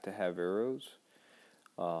have to have arrows.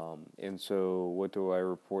 And so what do I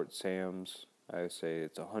report Sam's? I say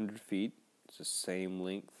it's 100 feet. It's the same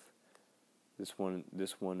length. This one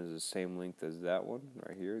is the same length as that one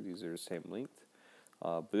right here. These are the same length.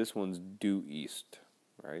 But this one's due east,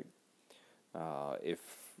 right? If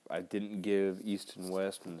I didn't give east and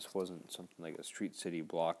west, and this wasn't something like a street city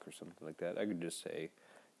block or something like that, I could just say,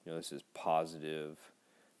 this is positive,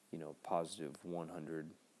 positive 100,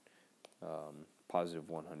 positive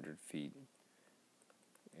 100 feet,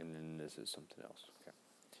 and then this is something else. Okay.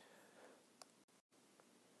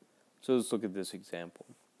 So let's look at this example.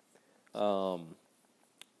 We're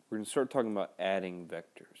going to start talking about adding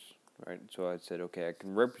vectors, right? So I said, okay, I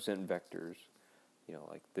can represent vectors,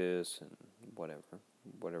 like this and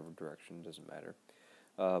whatever direction, doesn't matter.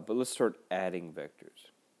 But let's start adding vectors.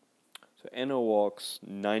 So Anna walks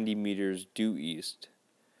 90 meters due east,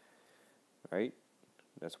 right?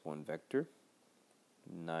 That's one vector.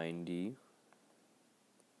 90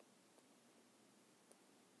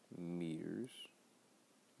 meters.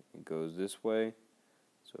 It goes this way.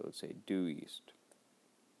 So let's say due east.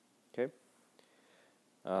 Okay?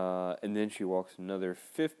 And then she walks another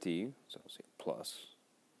 50, so I'll say plus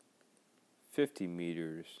 50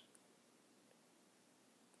 meters.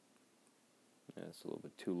 That's a little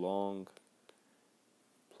bit too long.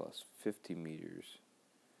 Plus 50 meters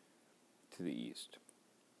to the east.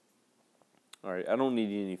 Alright, I don't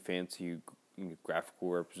need any fancy graphical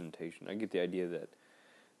representation. I get the idea that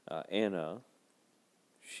Anna,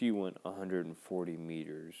 she went 140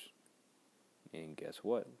 meters, and guess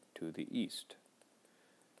what? To the east.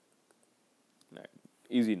 Alright,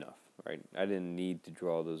 easy enough, right? I didn't need to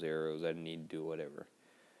draw those arrows. I didn't need to do whatever.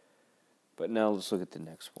 But now let's look at the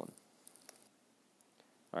next one.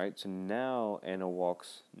 Alright, so now Anna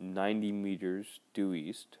walks 90 meters due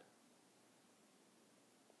east.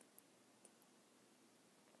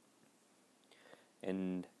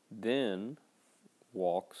 And then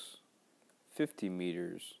walks 50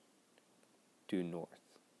 meters due north.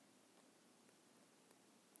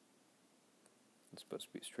 It's supposed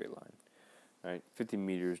to be a straight line. Alright, 50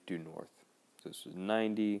 meters due north. So this is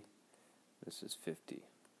 90, this is 50.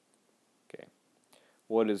 Okay.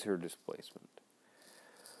 What is her displacement?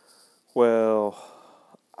 Well,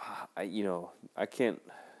 I can't,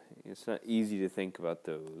 it's not easy to think about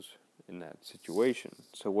those in that situation.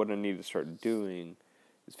 So what I need to start doing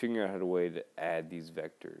is figuring out how to way to add these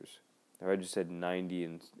vectors. If I just said 90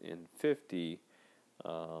 and 50,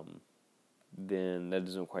 then that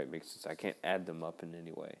doesn't quite make sense. I can't add them up in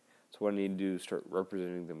any way. So what I need to do is start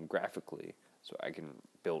representing them graphically so I can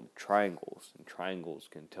build triangles, and triangles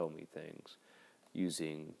can tell me things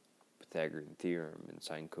using Pythagorean theorem and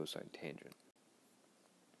sine, cosine, tangent.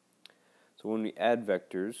 So when we add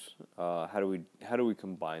vectors, how do we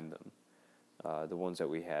combine them? The ones that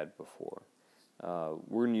we had before.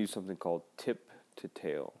 We're going to use something called tip to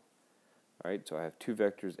tail. All right, so I have two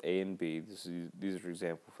vectors A and B. These are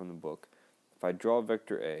examples from the book. If I draw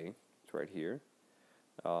vector A, it's right here,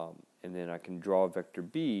 and then I can draw vector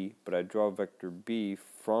B, but I draw vector B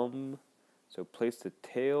from, so place the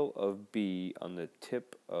tail of B on the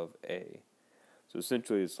tip of A. So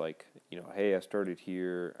essentially it's like, hey, I started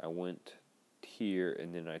here, I went here,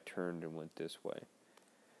 and then I turned and went this way.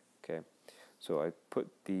 Okay, so I put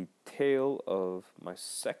the tail of my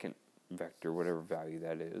second vector, whatever value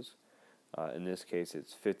that is. In this case,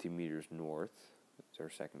 it's 50 meters north. It's our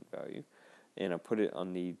second value. And I put it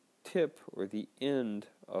on the tip or the end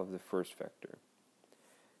of the first vector.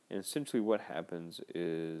 And essentially what happens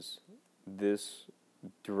is this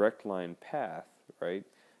direct line path, right,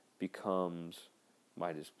 becomes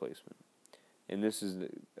my displacement. And this is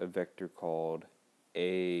a vector called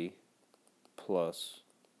A plus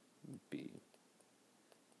B.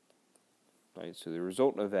 Right, so the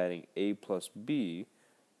result of adding A plus B,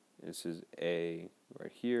 this is A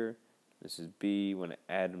right here, this is B. When I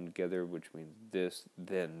add them together, which means this,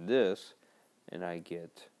 then this, and I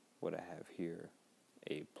get what I have here,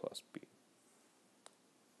 A plus B.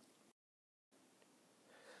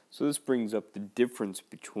 So this brings up the difference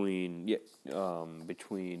between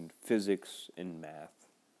physics and math.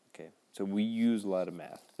 Okay, so we use a lot of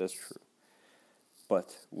math, that's true.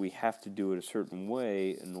 But we have to do it a certain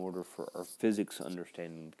way in order for our physics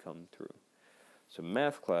understanding to come through. So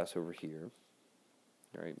math class over here,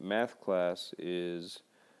 right? Math class is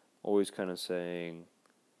always kind of saying,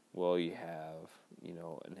 well, you have,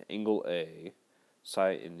 an angle A,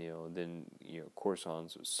 side, and then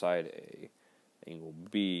corresponds with side A, angle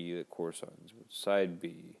B that corresponds with side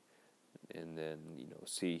B, and then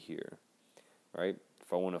C here, right?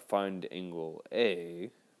 If I want to find angle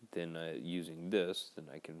A, then using this, then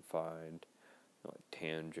I can find a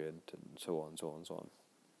tangent and so on, so on, so on.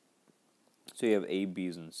 So you have A,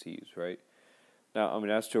 B's, and C's, right? Now,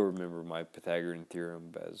 I still remember my Pythagorean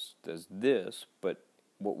theorem as this, but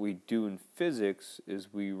what we do in physics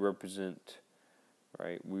is we represent,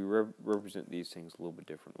 right? We represent these things a little bit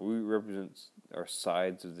different. We represent our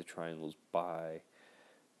sides of the triangles by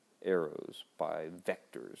arrows, by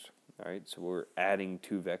vectors, right? So we're adding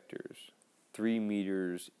two vectors. 3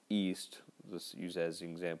 meters east, let's use that as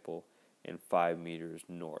an example, and 5 meters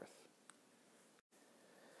north.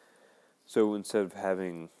 So instead of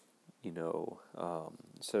having,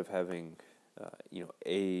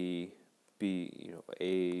 A,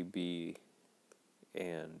 B,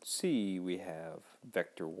 and C, we have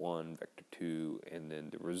vector 1, vector 2, and then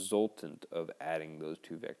the resultant of adding those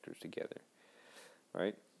two vectors together,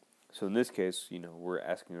 right? So in this case, we're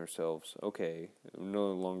asking ourselves, okay,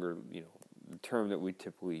 no longer, the term that we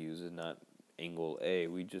typically use is not angle A,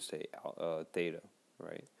 we just say theta,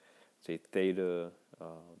 right? Say theta,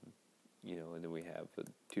 and then we have the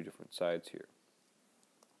two different sides here.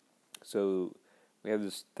 So we have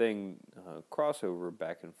this thing, crossover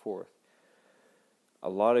back and forth. A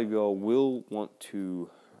lot of y'all will want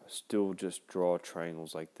to still just draw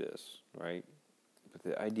triangles like this, right? But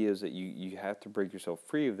the idea is that you have to break yourself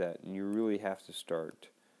free of that, and you really have to start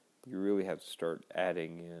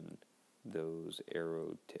adding in those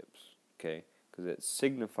arrow tips, okay? Because it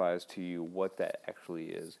signifies to you what that actually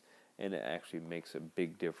is, and it actually makes a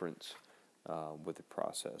big difference with the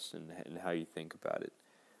process and how you think about it.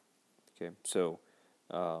 Okay, so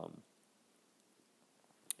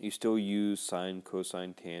you still use sine,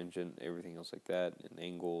 cosine, tangent, everything else like that, and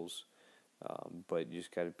angles, but you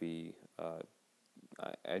just got to be.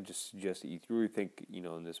 I just suggest that you really think,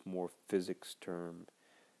 in this more physics term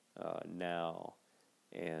now,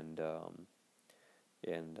 and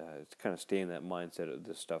it's kind of stay in that mindset of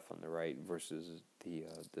the stuff on the right versus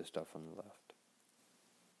the stuff on the left.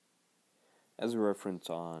 As a reference,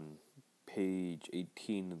 on page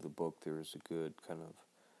 18 of the book, there is a good kind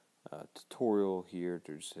of tutorial here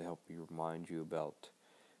to just help you remind you about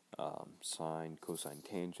sine, cosine,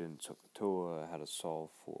 tangent, SOHCAHTOA, how to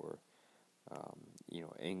solve for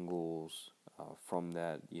angles from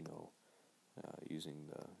that, using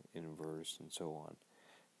the inverse and so on.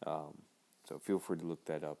 So feel free to look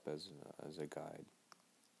that up as a guide.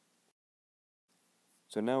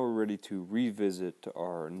 So now we're ready to revisit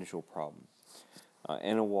our initial problem.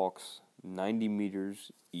 Anna walks 90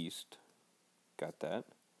 meters east. Got that?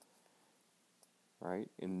 Right?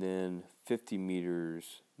 And then 50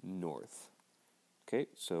 meters north. Okay,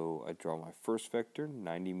 so I draw my first vector,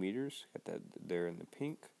 90 meters. Got that there in the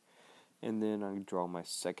pink. And then I draw my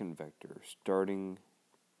second vector, starting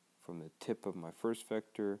from the tip of my first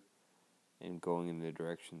vector and going in the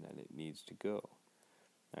direction that it needs to go.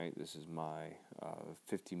 Alright, this is my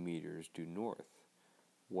 50 meters due north.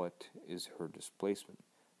 What is her displacement?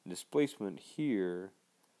 Displacement here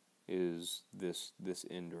is this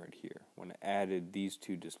end right here. When I added these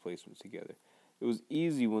two displacements together, it was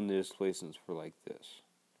easy when the displacements were like this,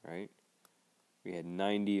 right? We had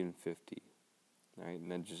 90 and 50, right? And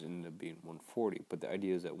that just ended up being 140. But the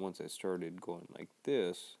idea is that once I started going like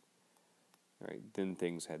this, right, then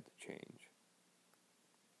things had to change.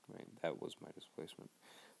 Right, that was my displacement.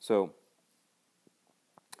 So,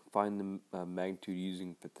 find the magnitude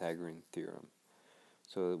using Pythagorean theorem.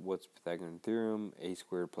 So, what's Pythagorean theorem? A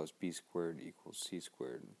squared plus b squared equals c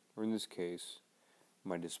squared. Or in this case,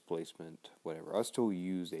 my displacement, whatever. I'll still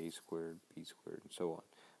use a squared, b squared, and so on.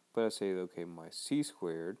 But I say, okay, my c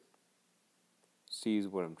squared, c is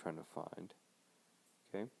what I'm trying to find.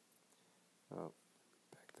 Okay?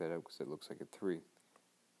 Back that up because it looks like a 3.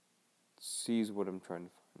 C is what I'm trying to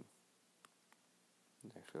find.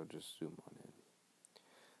 Actually, I'll just zoom on in.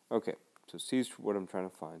 Okay, so C is what I'm trying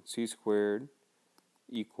to find. C squared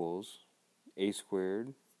equals A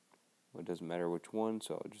squared. Well, it doesn't matter which one,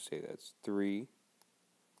 so I'll just say that's 3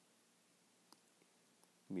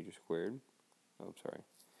 meters squared. Oh, sorry.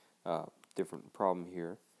 Different problem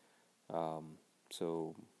here.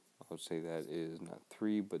 So I'll say that is not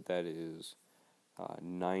 3, but that is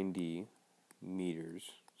 90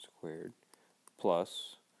 meters squared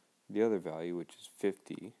plus the other value, which is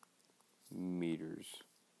 50 meters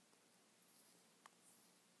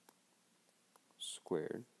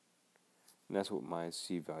squared. And that's what my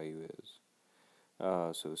C value is.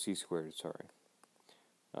 So C squared, sorry.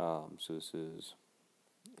 So this is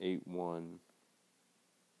 810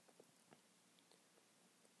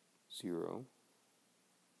 0.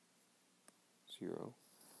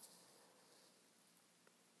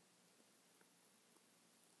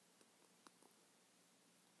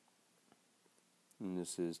 And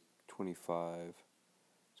this is 25.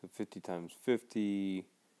 So 50 times 50,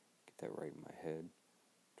 get that right in my head,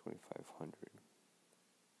 2,500.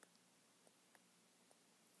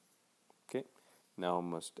 Okay, now I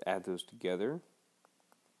must add those together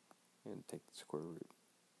and take the square root.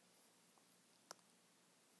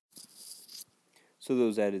 So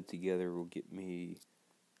those added together will get me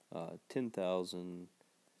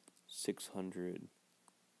 10,600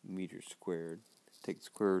 meters squared. Take the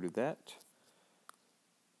square root of that.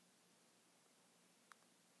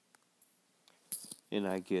 And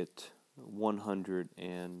I get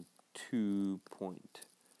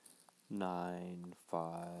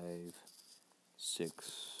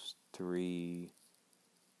 102.9563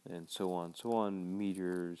 and so on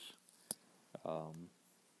meters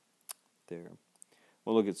there.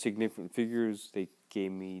 Well, look at significant figures. They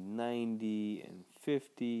gave me 90 and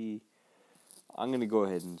 50. I'm going to go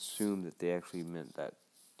ahead and assume that they actually meant that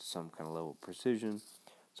to some kind of level of precision.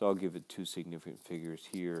 So I'll give it 2 significant figures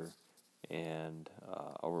here, and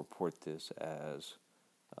I'll report this as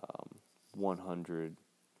 100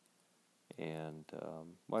 and,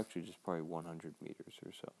 well, actually just probably 100 meters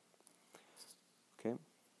or so. Okay.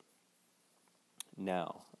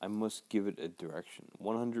 Now, I must give it a direction.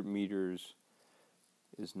 100 meters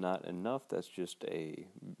is not enough. That's just a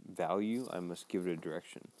value. I must give it a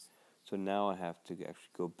direction. So now I have to actually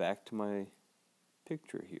go back to my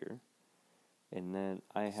picture here, and then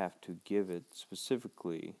I have to give it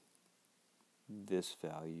specifically this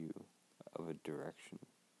value of a direction.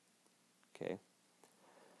 Okay.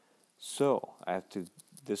 So I have to,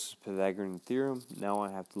 this is Pythagorean theorem. Now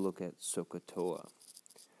I have to look at SOHCAHTOA.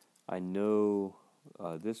 I know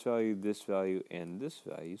this value, and this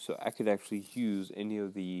value, so I could actually use any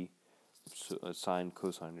of the sine,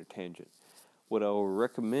 cosine, or tangent. What I will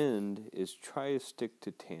recommend is try to stick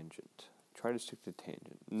to tangent. And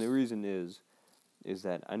the reason is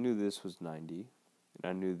that I knew this was 90, and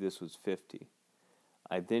I knew this was 50.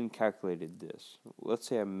 I then calculated this. Let's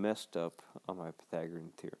say I messed up on my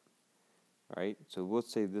Pythagorean theorem. Right? So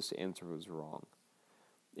let's say this answer was wrong.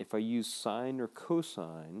 If I use sine or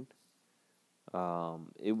cosine,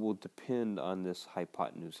 it will depend on this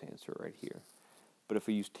hypotenuse answer right here. But if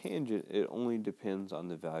I use tangent, it only depends on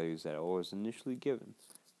the values that I was initially given.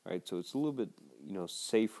 Right? So it's a little bit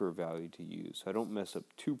safer value to use. So I don't mess up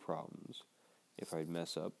two problems. If I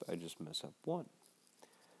mess up, I just mess up one.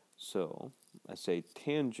 So I say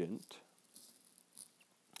tangent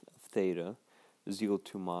of theta is equal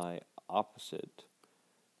to my opposite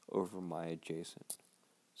over my adjacent.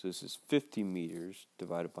 So this is 50 meters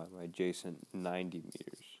divided by my adjacent 90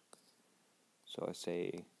 meters. So I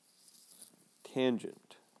say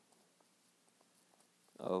tangent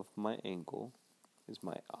of my angle is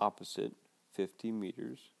my opposite 50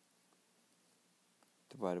 meters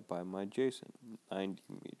divided by my adjacent 90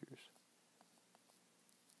 meters.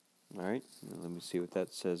 Alright, let me see what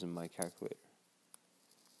that says in my calculator.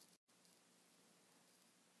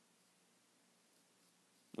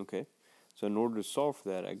 Okay, so in order to solve for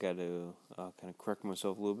that, I got to kind of correct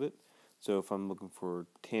myself a little bit. So if I'm looking for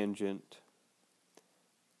tangent,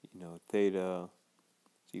 theta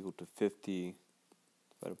is equal to 50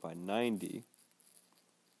 divided by 90,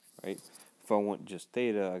 right? If I want just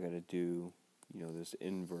theta, I got to do, this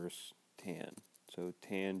inverse tan. So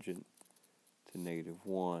tangent to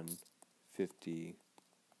 -1, 50,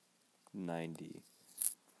 90.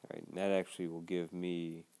 Right, and that actually will give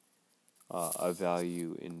me a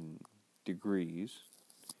value in degrees,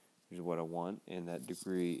 which is what I want, and that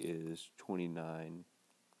degree is 29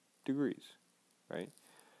 degrees, right?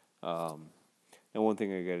 And one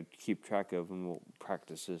thing I got to keep track of, and we'll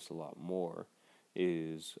practice this a lot more,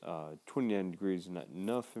 is 29 degrees is not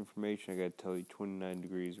enough information. I got to tell you 29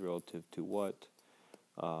 degrees relative to what.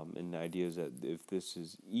 And the idea is that if this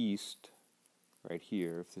is east, right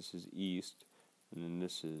here, if this is east, and then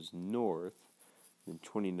this is north, then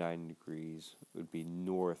 29 degrees would be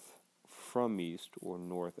north from east or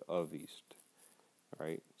north of east.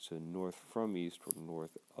 Right? So north from east or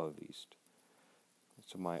north of east.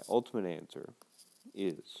 So my ultimate answer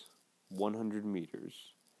is 100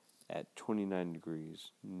 meters at 29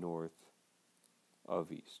 degrees north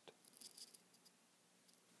of east.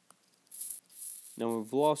 Now,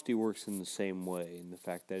 velocity works in the same way, in the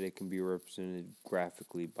fact that it can be represented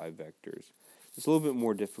graphically by vectors. It's a little bit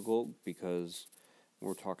more difficult because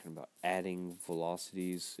we're talking about adding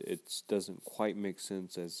velocities. It doesn't quite make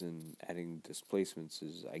sense as in adding displacements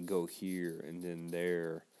as I go here and then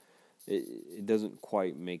there. It doesn't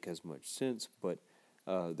quite make as much sense, but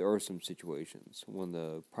there are some situations. One of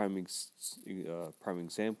the prime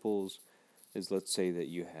examples is, let's say that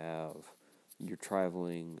you're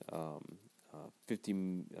traveling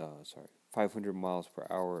 500 miles per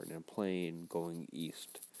hour in a plane going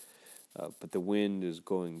east, but the wind is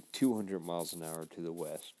going 200 miles an hour to the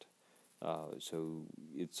west. So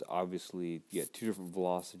it's obviously, you got two different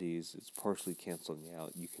velocities. It's partially canceling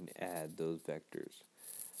out. You can add those vectors.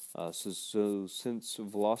 So since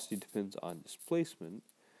velocity depends on displacement,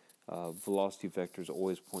 velocity vectors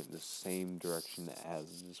always point in the same direction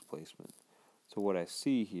as the displacement. So what I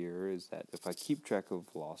see here is that if I keep track of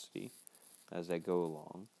velocity as I go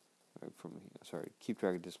along, keep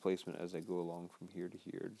track of displacement as I go along from here to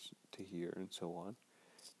here and so on.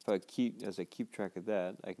 As I keep track of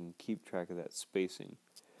that, I can keep track of that spacing.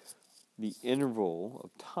 The interval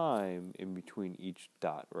of time in between each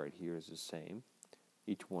dot right here is the same.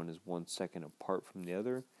 Each one is 1 second apart from the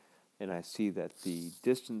other, and I see that the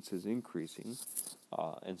distance is increasing.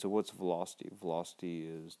 And so what's velocity? Velocity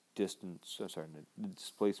is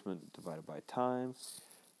displacement divided by time.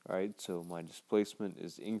 Right, so my displacement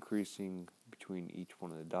is increasing between each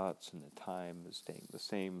one of the dots, and the time is staying the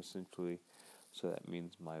same essentially. So that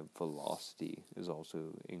means my velocity is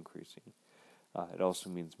also increasing. It also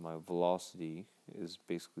means my velocity is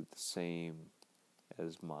basically the same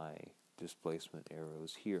as my displacement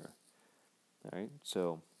arrows here. Alright,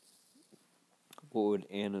 so what would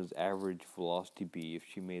Anna's average velocity be if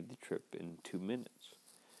she made the trip in 2 minutes?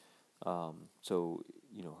 So,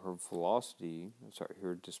 her velocity,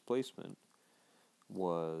 her displacement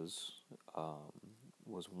was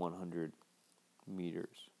 100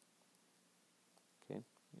 meters. Okay,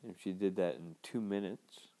 and if she did that in 2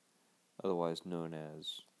 minutes, otherwise known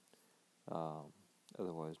as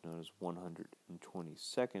 120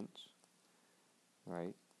 seconds,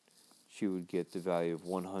 right? She would get the value of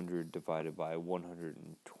 100 divided by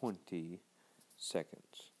 120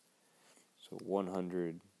 seconds. So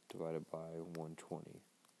 100 divided by 120,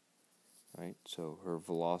 right? So her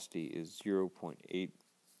velocity is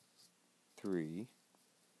 0.83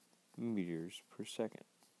 meters per second.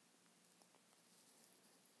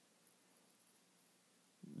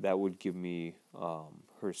 That would give me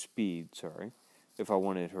her speed, If I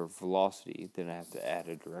wanted her velocity, then I have to add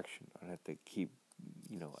a direction. I'd have to keep,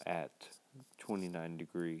 at 29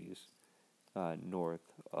 degrees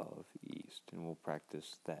north of east, and we'll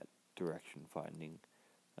practice that direction finding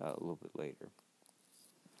a little bit later.